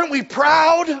 Aren't we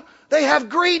proud? They have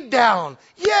greed down.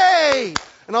 Yay!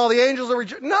 And all the angels are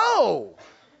rejoicing. No,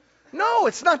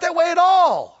 it's not that way at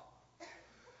all.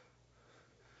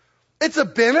 It's a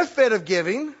benefit of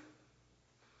giving,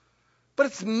 but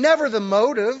it's never the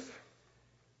motive.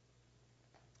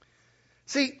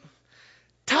 See,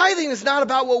 tithing is not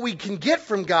about what we can get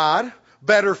from God,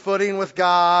 better footing with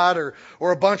God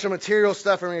or a bunch of material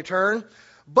stuff in return,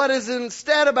 but is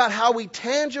instead about how we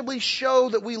tangibly show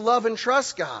that we love and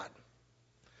trust God.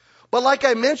 But like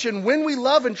I mentioned, when we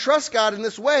love and trust God in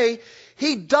this way,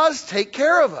 He does take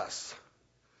care of us.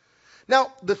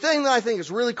 Now, the thing that I think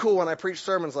is really cool when I preach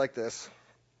sermons like this,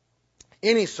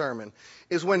 any sermon,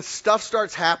 is when stuff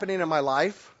starts happening in my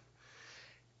life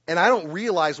and I don't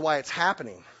realize why it's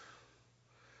happening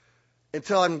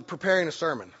until I'm preparing a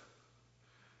sermon.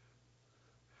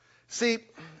 See,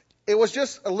 it was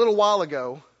just a little while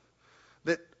ago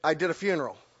that I did a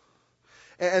funeral.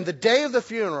 And the day of the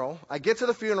funeral, I get to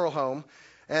the funeral home,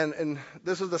 and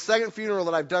this was the second funeral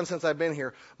that I've done since I've been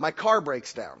here. My car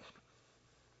breaks down.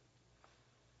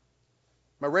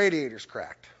 My radiator's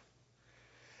cracked.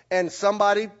 And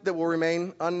somebody that will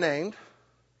remain unnamed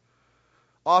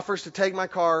offers to take my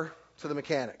car to the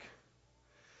mechanic.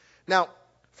 Now,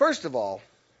 first of all,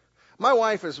 my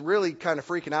wife is really kind of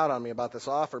freaking out on me about this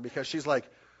offer because she's like,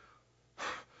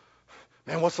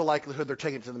 man, what's the likelihood they're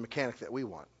taking it to the mechanic that we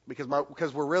want?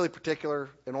 Because we're really particular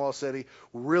in Oil City.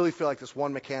 We really feel like this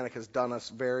one mechanic has done us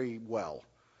very well.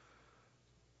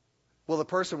 Well, the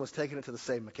person was taking it to the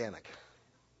same mechanic,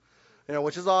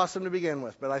 which is awesome to begin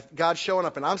with. But God's showing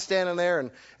up, and I'm standing there, and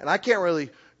I can't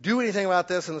really do anything about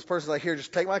this. And this person's like, here,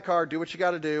 just take my car, do what you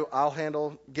got to do. I'll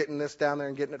handle getting this down there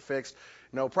and getting it fixed.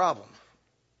 No problem.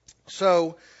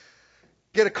 So,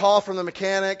 get a call from the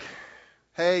mechanic.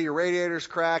 Hey, your radiator's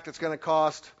cracked. It's going to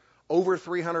cost over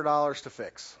 $300 to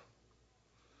fix.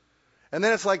 And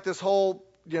then it's like this whole,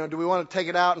 do we want to take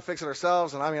it out and fix it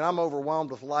ourselves? And I'm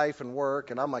overwhelmed with life and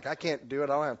work, and I'm like, I can't do it.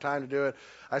 I don't have time to do it.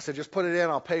 I said, just put it in.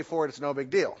 I'll pay for it. It's no big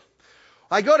deal.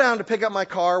 I go down to pick up my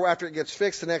car after it gets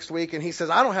fixed the next week, and he says,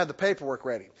 I don't have the paperwork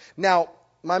ready. Now,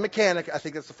 my mechanic, I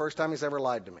think that's the first time he's ever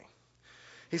lied to me.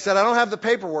 He said, I don't have the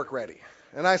paperwork ready.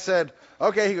 And I said,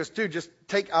 okay. He goes, dude,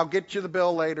 I'll get you the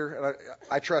bill later. And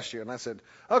I trust you. And I said,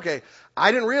 okay.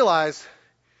 I didn't realize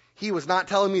he was not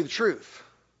telling me the truth.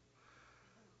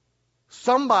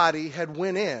 Somebody had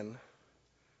went in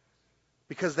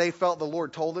because they felt the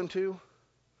Lord told them to,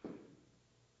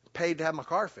 paid to have my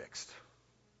car fixed.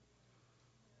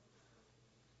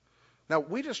 Now,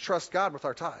 we just trust God with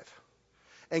our tithe.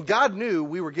 And God knew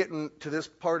we were getting to this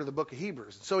part of the book of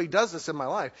Hebrews. So he does this in my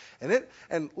life.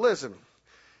 And listen,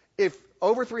 if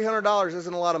over $300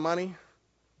 isn't a lot of money,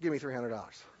 give me $300.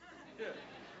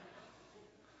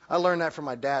 I learned that from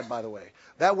my dad, by the way.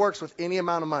 That works with any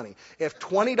amount of money. If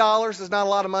 $20 is not a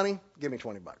lot of money, give me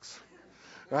 $20.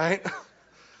 Right?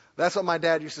 That's what my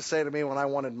dad used to say to me when I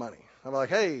wanted money. I'm like,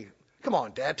 hey, come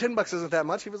on, Dad, $10 isn't that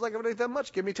much. He was like, if it ain't that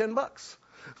much, give me $10.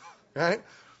 Right?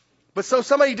 But so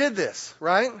somebody did this,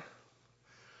 right?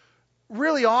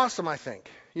 Really awesome, I think.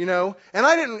 And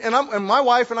my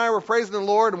wife and I were praising the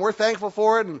Lord, and we're thankful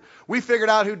for it, and we figured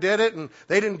out who did it, and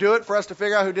they didn't do it for us to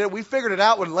figure out who did it. We figured it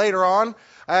out when later on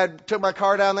I took my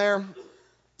car down there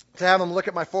to have them look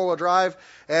at my four-wheel drive,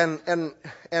 and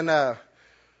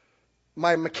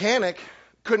my mechanic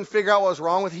couldn't figure out what was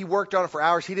wrong with it. He worked on it for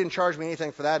hours. He didn't charge me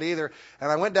anything for that either.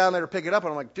 And I went down there to pick it up, and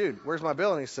I'm like, dude, where's my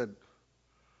bill? And he said,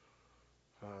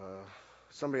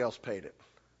 somebody else paid it.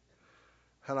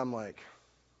 And I'm like,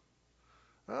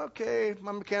 okay,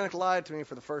 my mechanic lied to me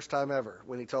for the first time ever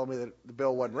when he told me that the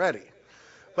bill wasn't ready.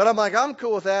 But I'm like, I'm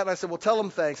cool with that. And I said, well, tell him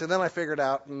thanks. And then I figured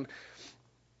out, and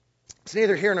it's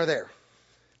neither here nor there.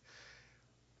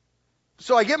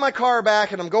 So I get my car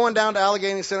back, and I'm going down to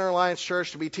Allegheny Center Alliance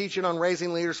Church to be teaching on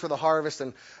raising leaders for the harvest.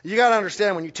 And you got to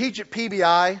understand, when you teach at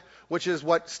PBI, which is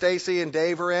what Stacy and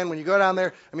Dave are in, when you go down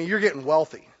there, you're getting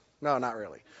wealthy. No, not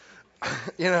really.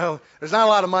 There's not a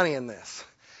lot of money in this.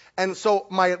 And so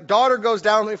my daughter goes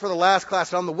down with me for the last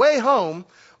class. And on the way home,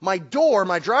 my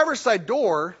driver's side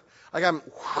door, like I'm,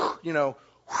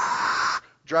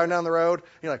 driving down the road.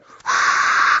 And you're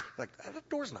like, that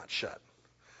door's not shut.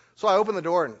 So I open the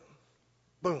door and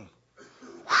boom,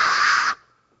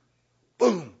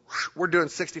 boom. We're doing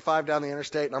 65 down the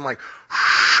interstate. And I'm like,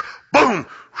 boom,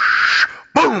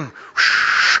 boom,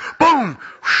 boom,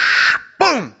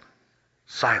 boom.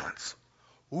 Silence.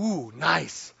 Ooh,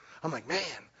 nice. I'm like, man,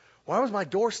 why was my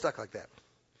door stuck like that?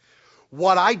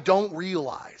 What I don't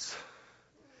realize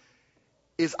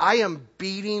is I am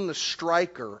beating the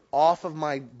striker off of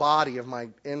my body, of my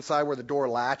inside where the door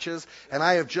latches, and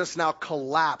I have just now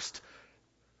collapsed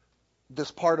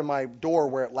this part of my door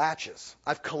where it latches.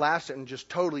 I've collapsed it and just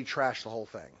totally trashed the whole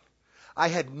thing. I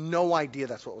had no idea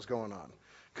that's what was going on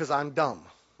because I'm dumb,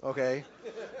 okay?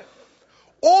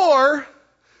 Or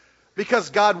because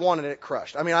God wanted it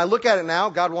crushed. I look at it now,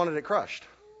 God wanted it crushed.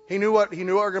 He knew what we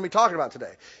were going to be talking about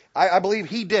today. I believe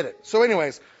he did it. So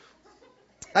anyways,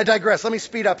 I digress. Let me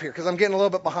speed up here because I'm getting a little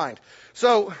bit behind.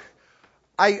 So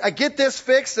I get this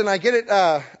fixed, and I get it,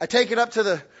 I take it up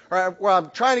to where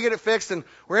I'm trying to get it fixed, and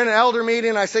we're in an elder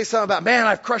meeting, and I say something about, man,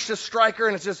 I've crushed this striker,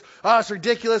 and it's just, it's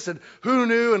ridiculous, and who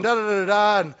knew, and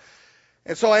da-da-da-da-da.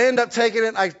 And so I end up taking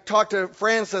it. I talk to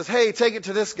Fran, says, hey, take it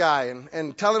to this guy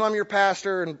and tell him I'm your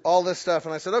pastor and all this stuff.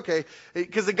 And I said, okay,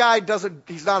 because the guy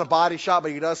he's not a body shop,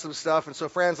 but he does some stuff. And so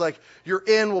Fran's like,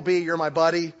 you're my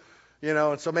buddy,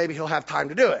 and so maybe he'll have time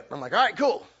to do it. I'm like, all right,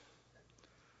 cool.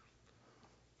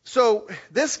 So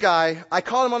this guy, I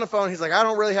call him on the phone. He's like, I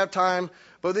don't really have time,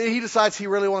 but he decides he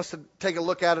really wants to take a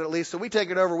look at it at least. So we take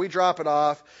it over, we drop it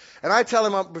off. And I tell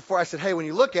him before, I said, hey, when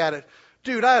you look at it,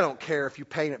 dude, I don't care if you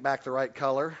paint it back the right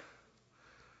color.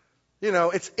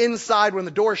 It's inside when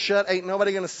the door's shut. Ain't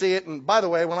nobody going to see it. And by the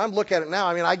way, when I'm looking at it now,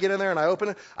 I get in there and I open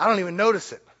it. I don't even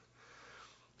notice it.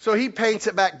 So he paints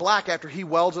it back black after he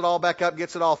welds it all back up,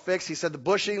 gets it all fixed. He said the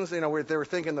bushings, they were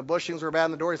thinking the bushings were bad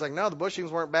in the door. He's like, no, the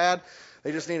bushings weren't bad.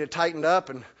 They just needed tightened up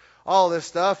and all this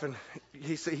stuff. And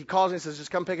he calls me and says, just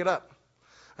come pick it up.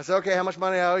 I said, okay, how much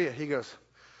money I owe you? He goes,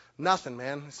 nothing,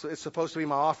 man. It's supposed to be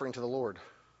my offering to the Lord.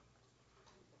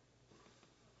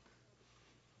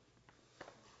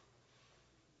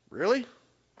 Really?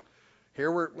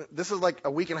 This is like a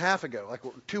week and a half ago, like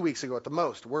 2 weeks ago at the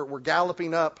most. We're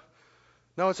galloping up.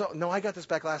 No, I got this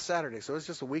back last Saturday, so it's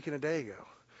just a week and a day ago.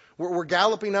 We're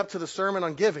galloping up to the sermon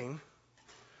on giving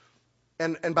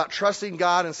and about trusting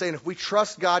God and saying if we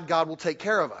trust God, God will take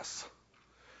care of us.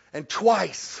 And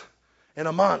twice in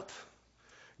a month,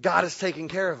 God is taking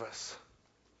care of us.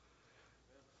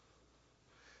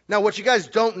 Now, what you guys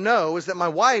don't know is that my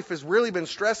wife has really been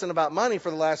stressing about money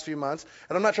for the last few months,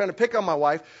 and I'm not trying to pick on my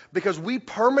wife, because we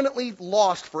permanently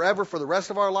lost forever for the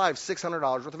rest of our lives $600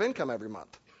 worth of income every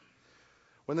month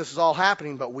when this is all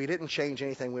happening, but we didn't change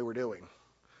anything we were doing.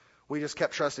 We just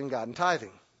kept trusting God and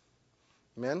tithing.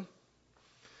 Amen?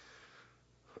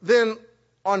 Then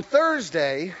on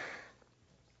Thursday,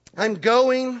 I'm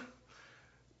going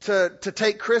to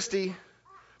take Christy.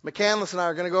 McCandless and I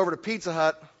are going to go over to Pizza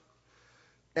Hut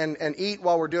and eat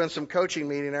while we're doing some coaching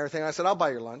meeting and everything. I said, I'll buy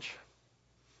your lunch.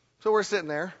 So we're sitting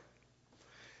there,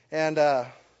 and the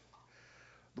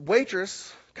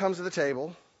waitress comes to the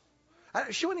table.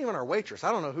 She wasn't even our waitress.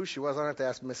 I don't know who she was. I'll have to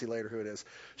ask Missy later who it is.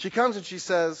 She comes and she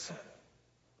says,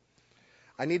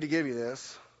 I need to give you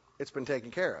this. It's been taken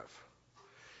care of.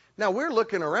 Now, we're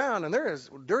looking around, and there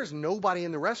is nobody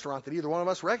in the restaurant that either one of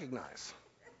us recognize.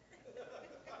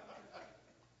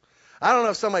 I don't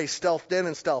know if somebody stealthed in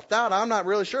and stealthed out. I'm not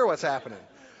really sure what's happening.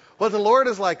 But the Lord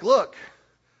is like, look,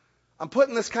 I'm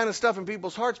putting this kind of stuff in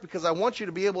people's hearts because I want you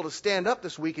to be able to stand up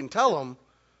this week and tell them,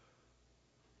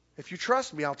 if you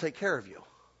trust me, I'll take care of you.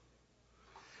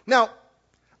 Now,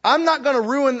 I'm not going to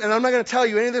ruin, and I'm not going to tell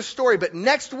you any of this story, but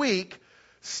next week,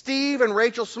 Steve and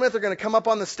Rachel Smith are going to come up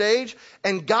on the stage,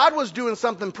 and God was doing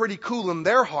something pretty cool in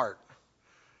their heart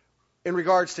in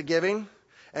regards to giving.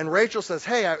 And Rachel says,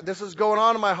 hey, this is going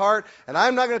on in my heart, and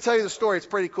I'm not going to tell you the story. It's a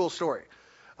pretty cool story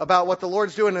about what the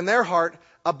Lord's doing in their heart,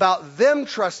 about them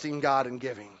trusting God and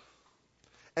giving.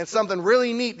 And something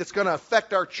really neat that's going to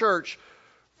affect our church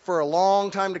for a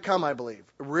long time to come, I believe.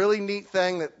 A really neat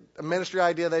thing, a ministry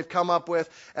idea they've come up with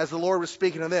as the Lord was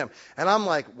speaking to them. And I'm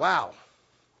like, wow,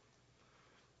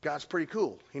 God's pretty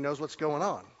cool. He knows what's going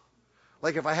on.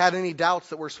 Like if I had any doubts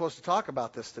that we're supposed to talk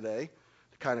about this today,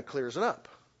 it kind of clears it up.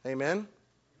 Amen?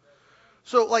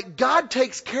 So, God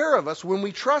takes care of us when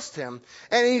we trust Him.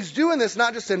 And He's doing this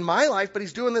not just in my life, but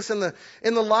He's doing this in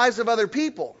the lives of other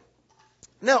people.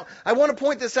 Now, I want to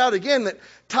point this out again, that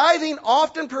tithing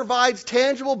often provides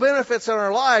tangible benefits in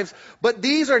our lives, but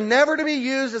these are never to be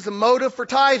used as a motive for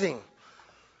tithing.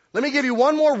 Let me give you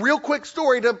one more real quick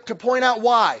story to point out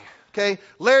why. Okay,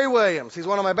 Larry Williams, he's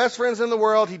one of my best friends in the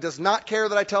world. He does not care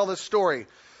that I tell this story.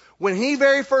 When he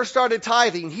very first started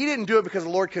tithing, he didn't do it because the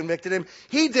Lord convicted him.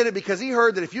 He did it because he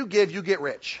heard that if you give, you get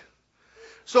rich.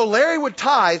 So Larry would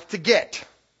tithe to get.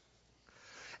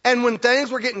 And when things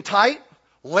were getting tight,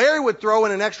 Larry would throw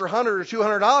in an extra $100 or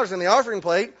 $200 in the offering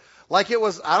plate like it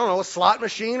was, I don't know, a slot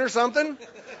machine or something,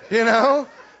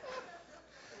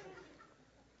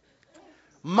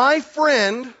 My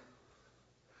friend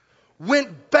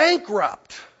went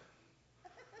bankrupt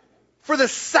for the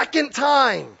second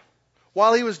time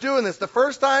while he was doing this. The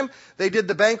first time they did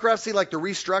the bankruptcy, like the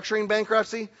restructuring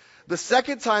bankruptcy. The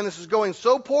second time this was going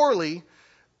so poorly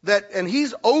and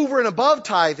he's over and above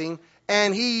tithing,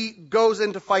 and he goes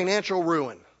into financial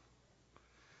ruin.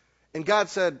 And God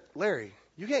said, Larry,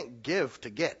 you can't give to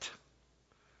get.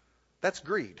 That's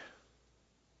greed.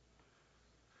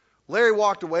 Larry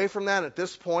walked away from that at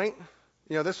this point.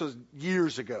 This was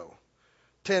years ago.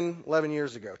 10, 11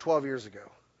 years ago, 12 years ago.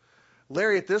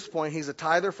 Larry, at this point, he's a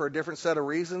tither for a different set of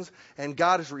reasons, and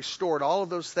God has restored all of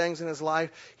those things in his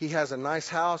life. He has a nice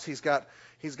house. He's got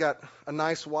a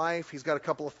nice wife. He's got a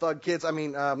couple of thug kids.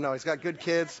 No, he's got good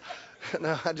kids.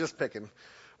 No, I'm just picking.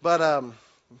 But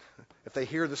if they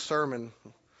hear the sermon,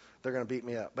 they're going to beat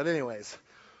me up. But anyways,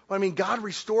 I mean, God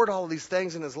restored all of these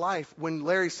things in his life when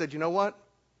Larry said, you know what?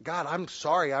 God, I'm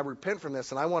sorry. I repent from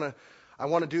this, and I want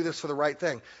to do this for the right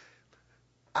thing.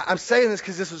 I'm saying this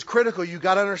because this is critical. You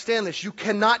got to understand this. You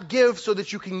cannot give so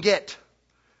that you can get,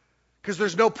 because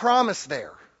there's no promise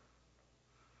there.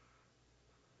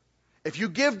 If you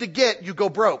give to get, you go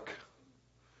broke.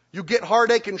 You get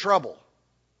heartache and trouble.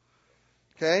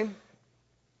 Okay?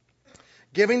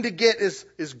 Giving to get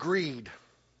is greed.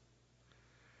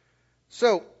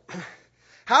 So,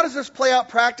 how does this play out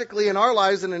practically in our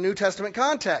lives in a New Testament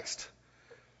context?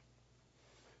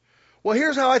 Well,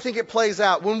 here's how I think it plays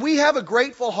out. When we have a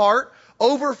grateful heart,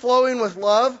 overflowing with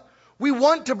love, we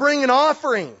want to bring an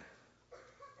offering.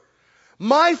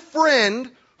 My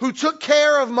friend who took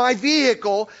care of my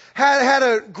vehicle had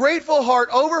a grateful heart,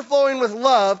 overflowing with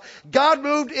love. God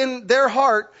moved in their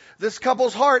heart, this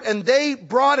couple's heart, and they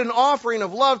brought an offering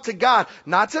of love to God.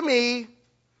 Not to me,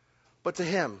 but to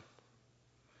him.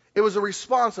 It was a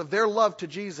response of their love to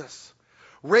Jesus.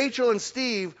 Rachel and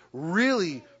Steve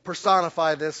really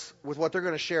personify this with what they're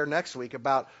going to share next week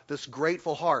about this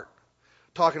grateful heart.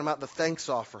 Talking about the thanks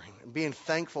offering and being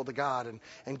thankful to God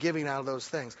and giving out of those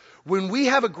things. When we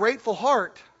have a grateful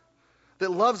heart that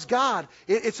loves God,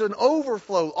 it's an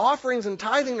overflow. Offerings and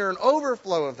tithing are an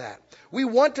overflow of that. We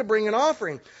want to bring an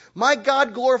offering. My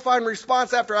God-glorifying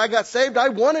response after I got saved, I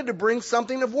wanted to bring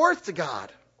something of worth to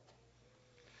God.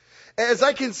 As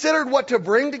I considered what to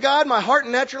bring to God, my heart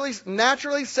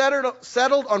naturally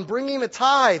settled on bringing a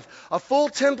tithe, a full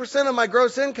 10% of my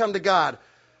gross income to God.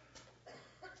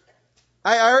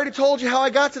 I already told you how I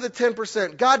got to the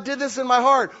 10%. God did this in my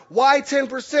heart. Why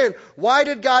 10%? Why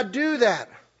did God do that?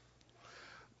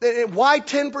 Why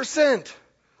 10%?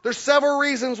 There's several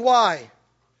reasons why.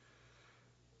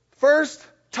 First,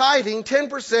 tithing,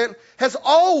 10%, has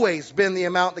always been the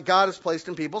amount that God has placed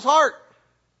in people's heart.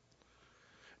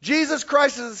 Jesus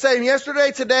Christ is the same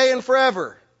yesterday, today, and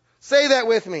forever. Say that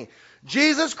with me.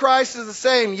 Jesus Christ is the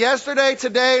same yesterday,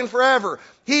 today, and forever.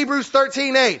 Hebrews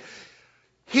 13:8.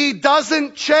 He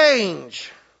doesn't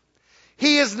change.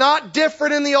 He is not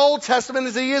different in the Old Testament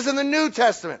as he is in the New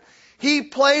Testament. He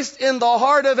placed in the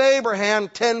heart of Abraham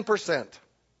 10%.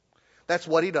 That's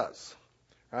what he does.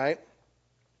 Right?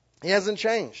 He hasn't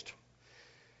changed.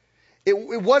 It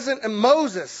wasn't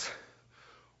Moses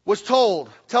was told,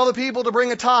 tell the people to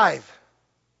bring a tithe.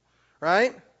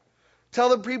 Right? Tell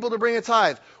the people to bring a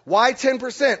tithe. Why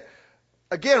 10%?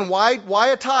 Again, why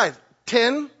a tithe?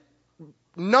 10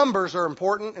 numbers are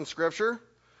important in Scripture.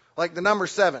 Like the number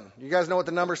 7. You guys know what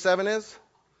the number 7 is?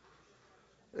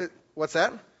 What's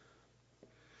that?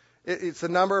 It's the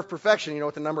number of perfection. You know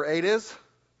what the number 8 is?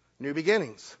 New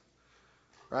beginnings.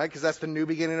 Right? Because that's the new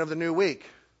beginning of the new week.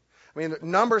 I mean,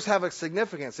 numbers have a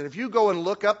significance. And if you go and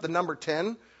look up the number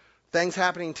 10, things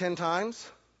happening 10 times,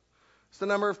 it's the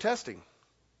number of testing.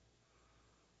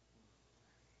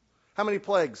 How many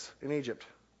plagues in Egypt?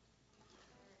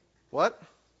 What?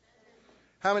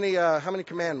 How many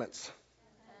commandments?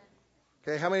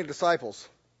 Okay, how many disciples?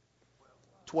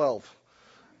 12.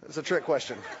 It's a trick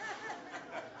question.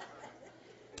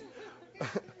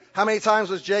 How many times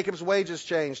was Jacob's wages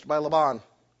changed by Laban?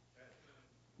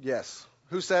 Yes.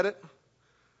 Who said it?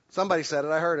 Somebody said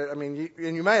it. I heard it. I mean,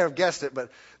 you may have guessed it, but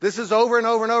this is over and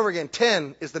over and over again.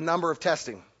 10 is the number of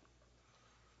testing.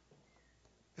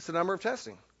 It's the number of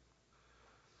testing.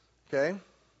 Okay?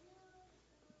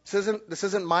 This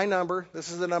isn't my number.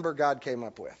 This is the number God came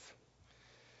up with.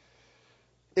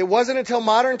 It wasn't until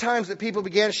modern times that people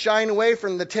began shying away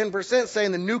from the 10%,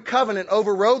 saying the new covenant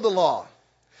overrode the law.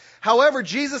 However,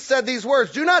 Jesus said these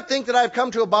words, "Do not think that I have come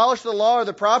to abolish the law or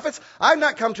the prophets. I have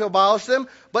not come to abolish them,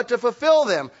 but to fulfill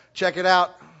them." Check it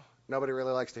out. Nobody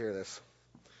really likes to hear this.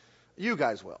 You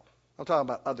guys will. I'm talking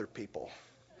about other people.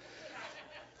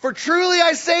 "For truly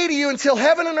I say to you, until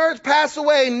heaven and earth pass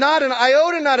away, not an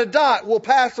iota, not a dot will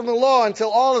pass from the law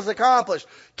until all is accomplished."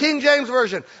 King James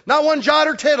Version, "Not one jot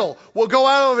or tittle will go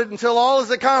out of it until all is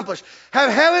accomplished."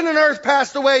 Have heaven and earth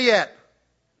passed away yet?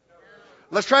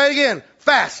 Let's try it again.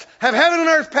 Fast. Have heaven and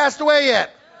earth passed away yet?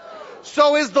 No.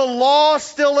 So is the law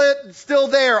still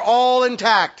there, all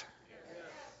intact? Yes.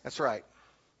 That's right.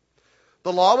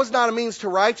 The law was not a means to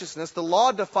righteousness. The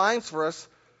law defines for us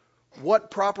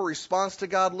what proper response to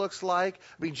God looks like.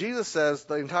 I mean, Jesus says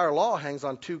the entire law hangs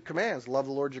on 2 commands. Love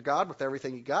the Lord your God with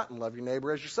everything you got and love your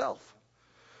neighbor as yourself.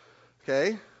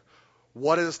 Okay?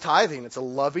 What is tithing? It's a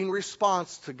loving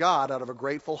response to God out of a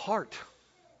grateful heart.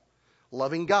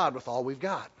 Loving God with all we've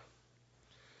got.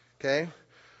 Okay?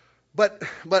 But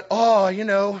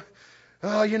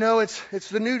oh, it's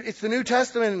the New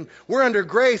Testament. And we're under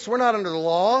grace. We're not under the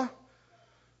law.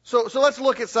 So let's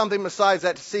look at something besides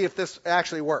that to see if this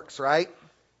actually works, right?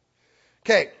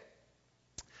 Okay.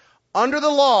 Under the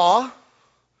law,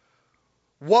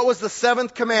 what was the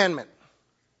seventh commandment?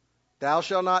 Thou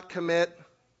shalt not commit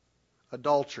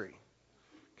adultery.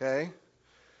 Okay?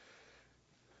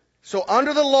 So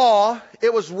under the law,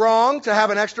 it was wrong to have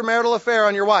an extramarital affair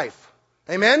on your wife.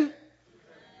 Amen?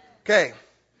 Okay.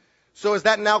 So is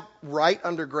that now right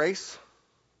under grace?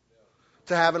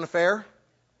 To have an affair?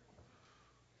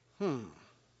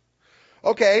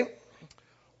 Okay.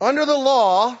 Under the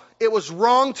law, it was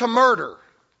wrong to murder.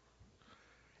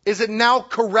 Is it now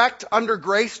correct under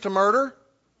grace to murder?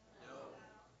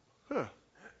 No.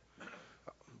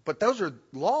 But those are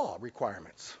law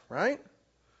requirements, right?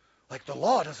 Like the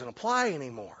law doesn't apply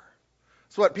anymore.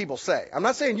 That's what people say. I'm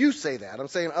not saying you say that. I'm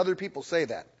saying other people say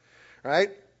that, right?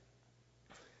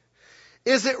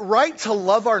 Is it right to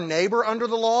love our neighbor under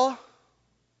the law?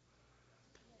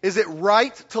 Is it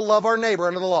right to love our neighbor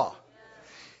under the law?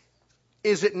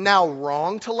 Is it now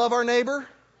wrong to love our neighbor?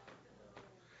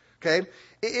 Okay.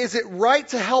 Is it right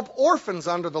to help orphans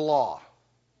under the law?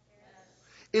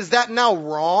 Is that now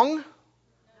wrong?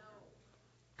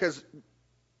 Because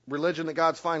religion that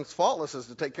God finds faultless is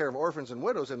to take care of orphans and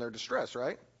widows in their distress,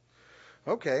 right?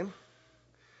 Okay.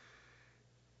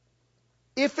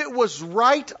 If it was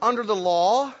right under the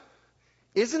law,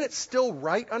 isn't it still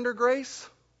right under grace?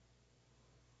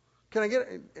 Can I get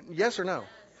a yes or no?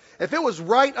 If it was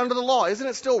right under the law, isn't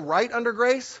it still right under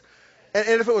grace?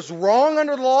 And if it was wrong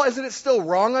under the law, isn't it still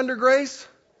wrong under grace?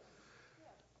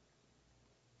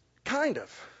 Kind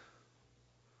of.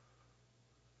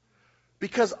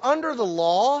 Because under the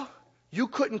law, you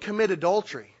couldn't commit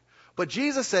adultery. But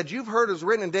Jesus said, you've heard it was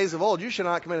written in days of old, you should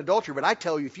not commit adultery. But I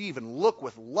tell you, if you even look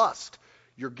with lust,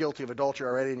 you're guilty of adultery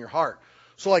already in your heart.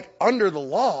 So like under the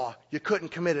law, you couldn't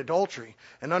commit adultery.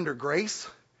 And under grace,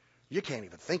 you can't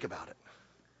even think about it.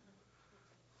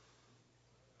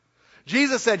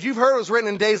 Jesus said, you've heard it was written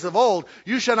in days of old,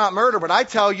 you shall not murder. But I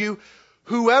tell you,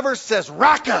 whoever says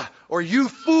raka or you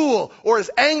fool or is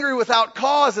angry without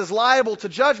cause is liable to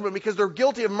judgment because they're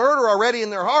guilty of murder already in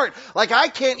their heart. Like I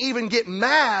can't even get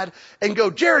mad and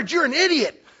go, Jared, you're an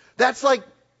idiot. That's like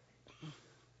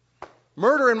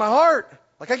murder in my heart.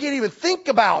 Like I can't even think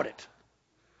about it.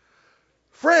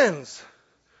 Friends,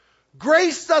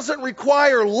 grace doesn't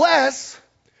require less.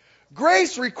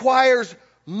 Grace requires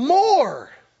more.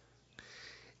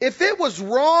 If it was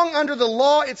wrong under the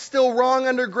law, it's still wrong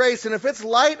under grace. And if it's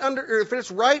right under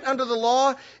the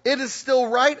law, it is still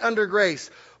right under grace.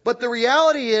 But the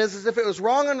reality is if it was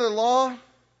wrong under the law,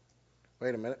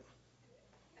 wait a minute.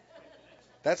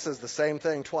 That says the same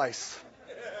thing twice.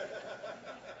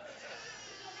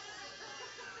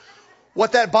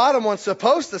 What that bottom one's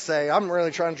supposed to say, I'm really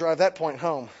trying to drive that point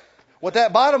home. What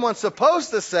that bottom one's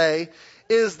supposed to say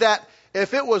is that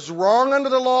if it was wrong under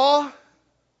the law,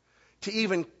 to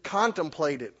even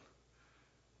contemplate it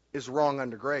is wrong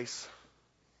under grace.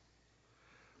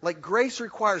 Like grace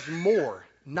requires more,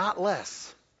 not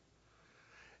less.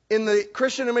 In the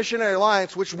Christian and Missionary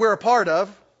Alliance, which we're a part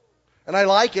of, and I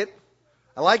like it.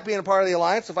 I like being a part of the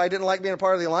Alliance. If I didn't like being a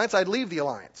part of the Alliance, I'd leave the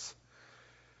Alliance.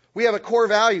 We have a core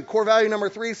value. Core value number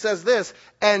 3 says this,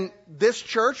 and this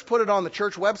church put it on the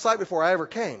church website before I ever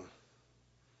came.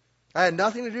 I had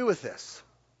nothing to do with this.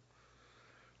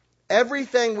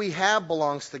 Everything we have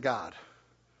belongs to God.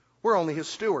 We're only His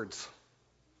stewards.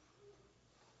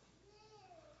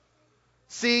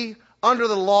 See, under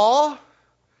the law,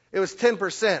 it was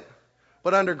 10%.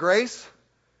 But under grace,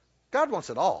 God wants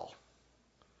it all.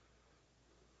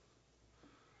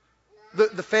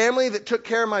 The family that took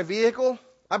care of my vehicle,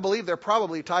 I believe they're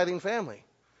probably a tithing family.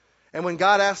 And when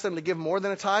God asked them to give more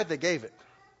than a tithe, they gave it.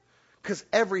 Because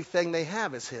everything they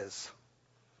have is His.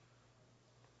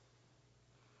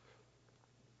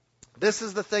 This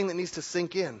is the thing that needs to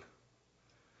sink in.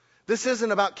 This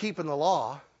isn't about keeping the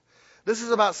law. This is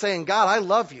about saying, God, I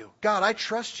love you. God, I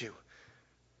trust you.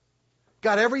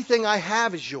 God, everything I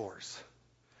have is yours.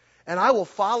 And I will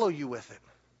follow you with it.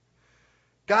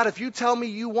 God, if you tell me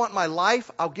you want my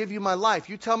life, I'll give you my life.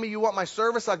 You tell me you want my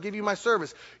service, I'll give you my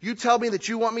service. You tell me that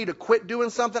you want me to quit doing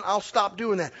something, I'll stop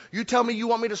doing that. You tell me you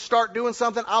want me to start doing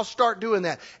something, I'll start doing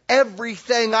that.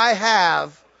 Everything I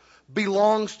have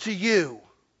belongs to you.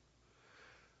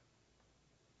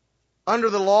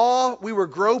 Under the law, we were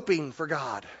groping for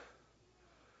God.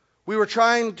 We were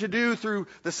trying to do through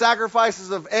the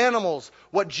sacrifices of animals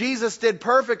what Jesus did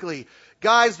perfectly.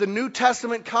 Guys, the New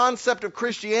Testament concept of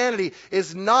Christianity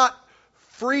is not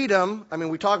freedom. I mean,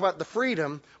 we talk about the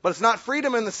freedom, but it's not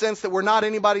freedom in the sense that we're not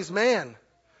anybody's man.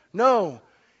 No,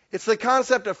 it's the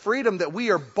concept of freedom that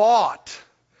we are bought.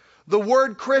 The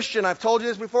word Christian, I've told you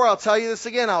this before, I'll tell you this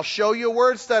again, I'll show you a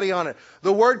word study on it.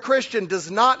 The word Christian does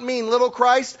not mean little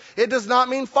Christ. It does not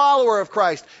mean follower of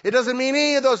Christ. It doesn't mean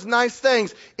any of those nice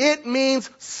things. It means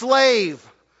slave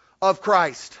of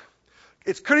Christ.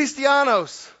 It's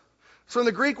Christianos. It's from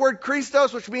the Greek word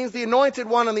Christos, which means the anointed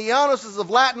one, and the Ianos is of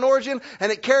Latin origin, and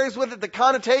it carries with it the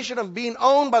connotation of being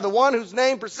owned by the one whose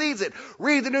name precedes it.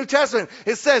 Read the New Testament.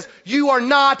 It says, you are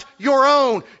not your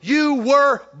own. You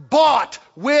were bought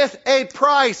with a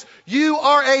price. You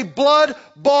are a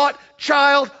blood-bought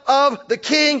child of the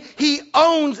King. He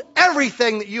owns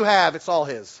everything that you have. It's all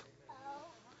His.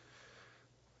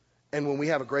 And when we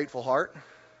have a grateful heart,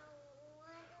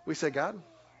 we say, God,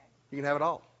 you can have it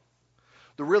all.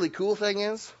 The really cool thing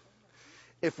is,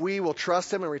 if we will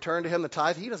trust Him and return to Him the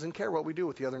tithe, He doesn't care what we do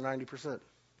with the other 90%.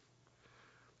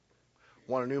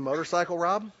 Want a new motorcycle,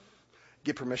 Rob?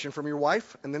 Get permission from your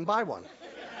wife and then buy one.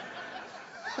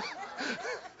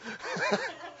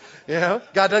 God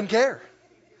doesn't care.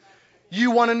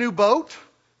 You want a new boat?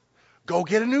 Go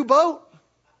get a new boat.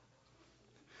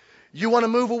 You want to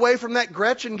move away from that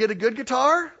Gretsch and get a good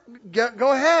guitar?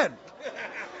 Go ahead.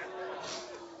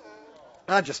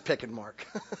 I'm just picking Mark.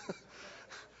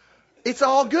 It's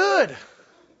all good.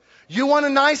 You want a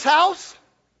nice house?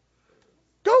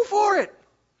 Go for it.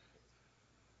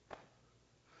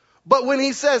 But when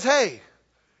He says, hey,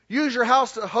 use your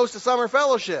house to host a summer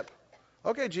fellowship.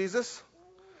 Okay, Jesus.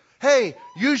 Hey,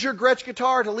 use your Gretsch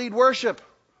guitar to lead worship.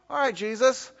 All right,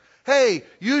 Jesus. Hey,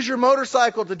 use your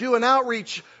motorcycle to do an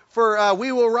outreach for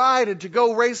We Will Ride and to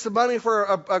go raise some money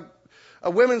for a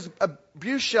women's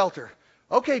abuse shelter.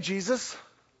 Okay, Jesus.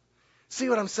 See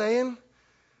what I'm saying?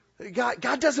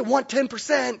 God doesn't want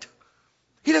 10%.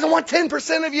 He doesn't want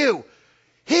 10% of you.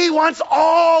 He wants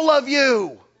all of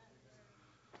you.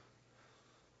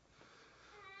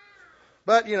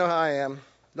 But you know how I am.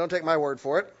 Don't take my word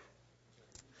for it.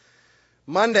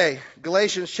 Monday,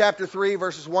 Galatians chapter 3,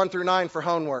 verses 1 through 9 for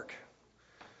homework.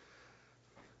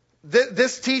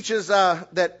 This teaches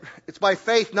that it's by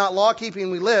faith, not law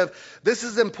keeping, we live. This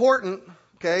is important,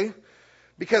 okay?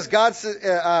 Because God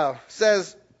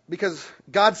says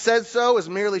so is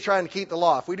merely trying to keep the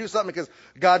law. If we do something because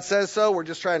God says so, we're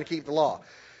just trying to keep the law.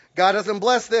 God doesn't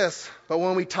bless this, but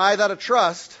when we tithe out of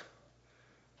trust,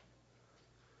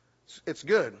 it's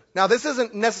good. Now, this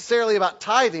isn't necessarily about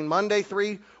tithing. Monday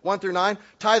 3, 1 through 9,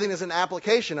 tithing is an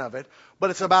application of it,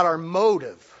 but it's about our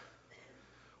motive.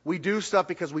 We do stuff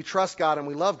because we trust God and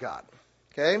we love God.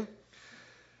 Okay?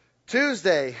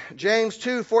 Tuesday, James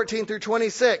 2, 14 through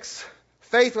 26.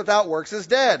 Faith without works is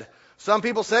dead. Some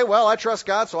people say, well, I trust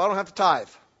God, so I don't have to tithe.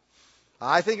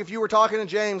 I think if you were talking to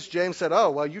James, James said,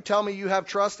 oh, well, you tell me you have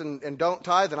trust and don't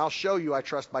tithe, and I'll show you I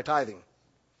trust by tithing.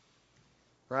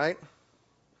 Right?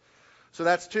 So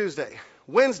that's Tuesday.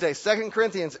 Wednesday, 2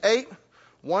 Corinthians 8,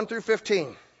 1 through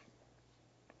 15.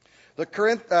 The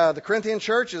Corinthian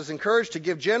church is encouraged to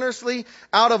give generously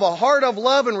out of a heart of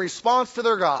love in response to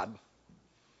their God.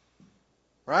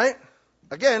 Right?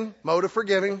 Again, motive for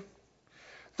giving.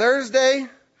 Thursday,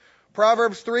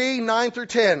 Proverbs 3, 9 through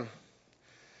 10.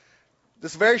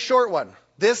 This very short one.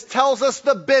 This tells us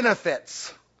the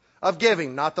benefits of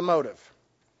giving, not the motive.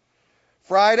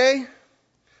 Friday,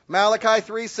 Malachi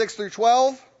 3, 6 through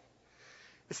 12.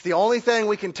 It's the only thing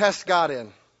we can test God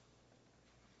in.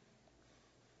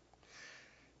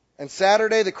 And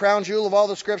Saturday, the crown jewel of all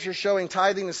the scriptures showing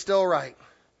tithing is still right.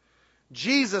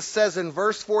 Jesus says in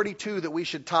verse 42 that we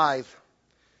should tithe.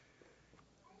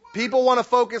 People want to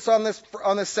focus on this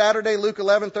Saturday, Luke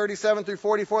 11, 37 through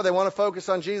 44. They want to focus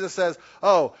on Jesus says,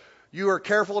 oh, you are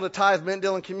careful to tithe mint,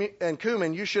 dill, and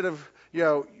cumin. You should have,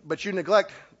 but you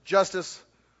neglect justice,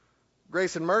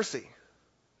 grace, and mercy.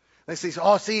 They say,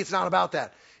 oh, see, it's not about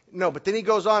that. No, but then he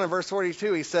goes on in verse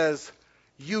 42. He says,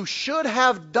 you should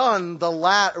have done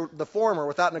the former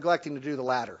without neglecting to do the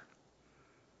latter.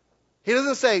 He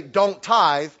doesn't say, don't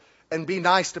tithe and be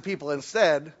nice to people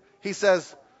instead. He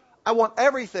says, I want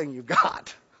everything you've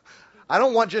got. I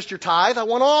don't want just your tithe. I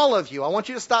want all of you. I want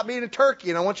you to stop being a turkey,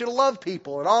 and I want you to love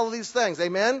people and all of these things.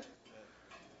 Amen?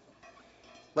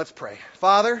 Let's pray.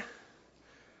 Father,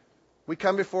 we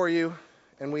come before you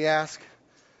and we ask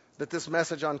that this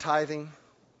message on tithing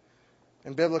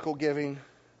and biblical giving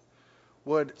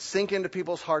would sink into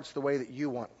people's hearts the way that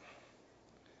you want.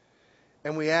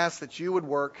 And we ask that you would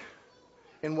work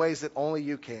in ways that only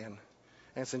you can.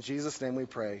 And it's in Jesus' name we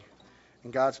pray.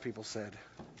 And God's people said,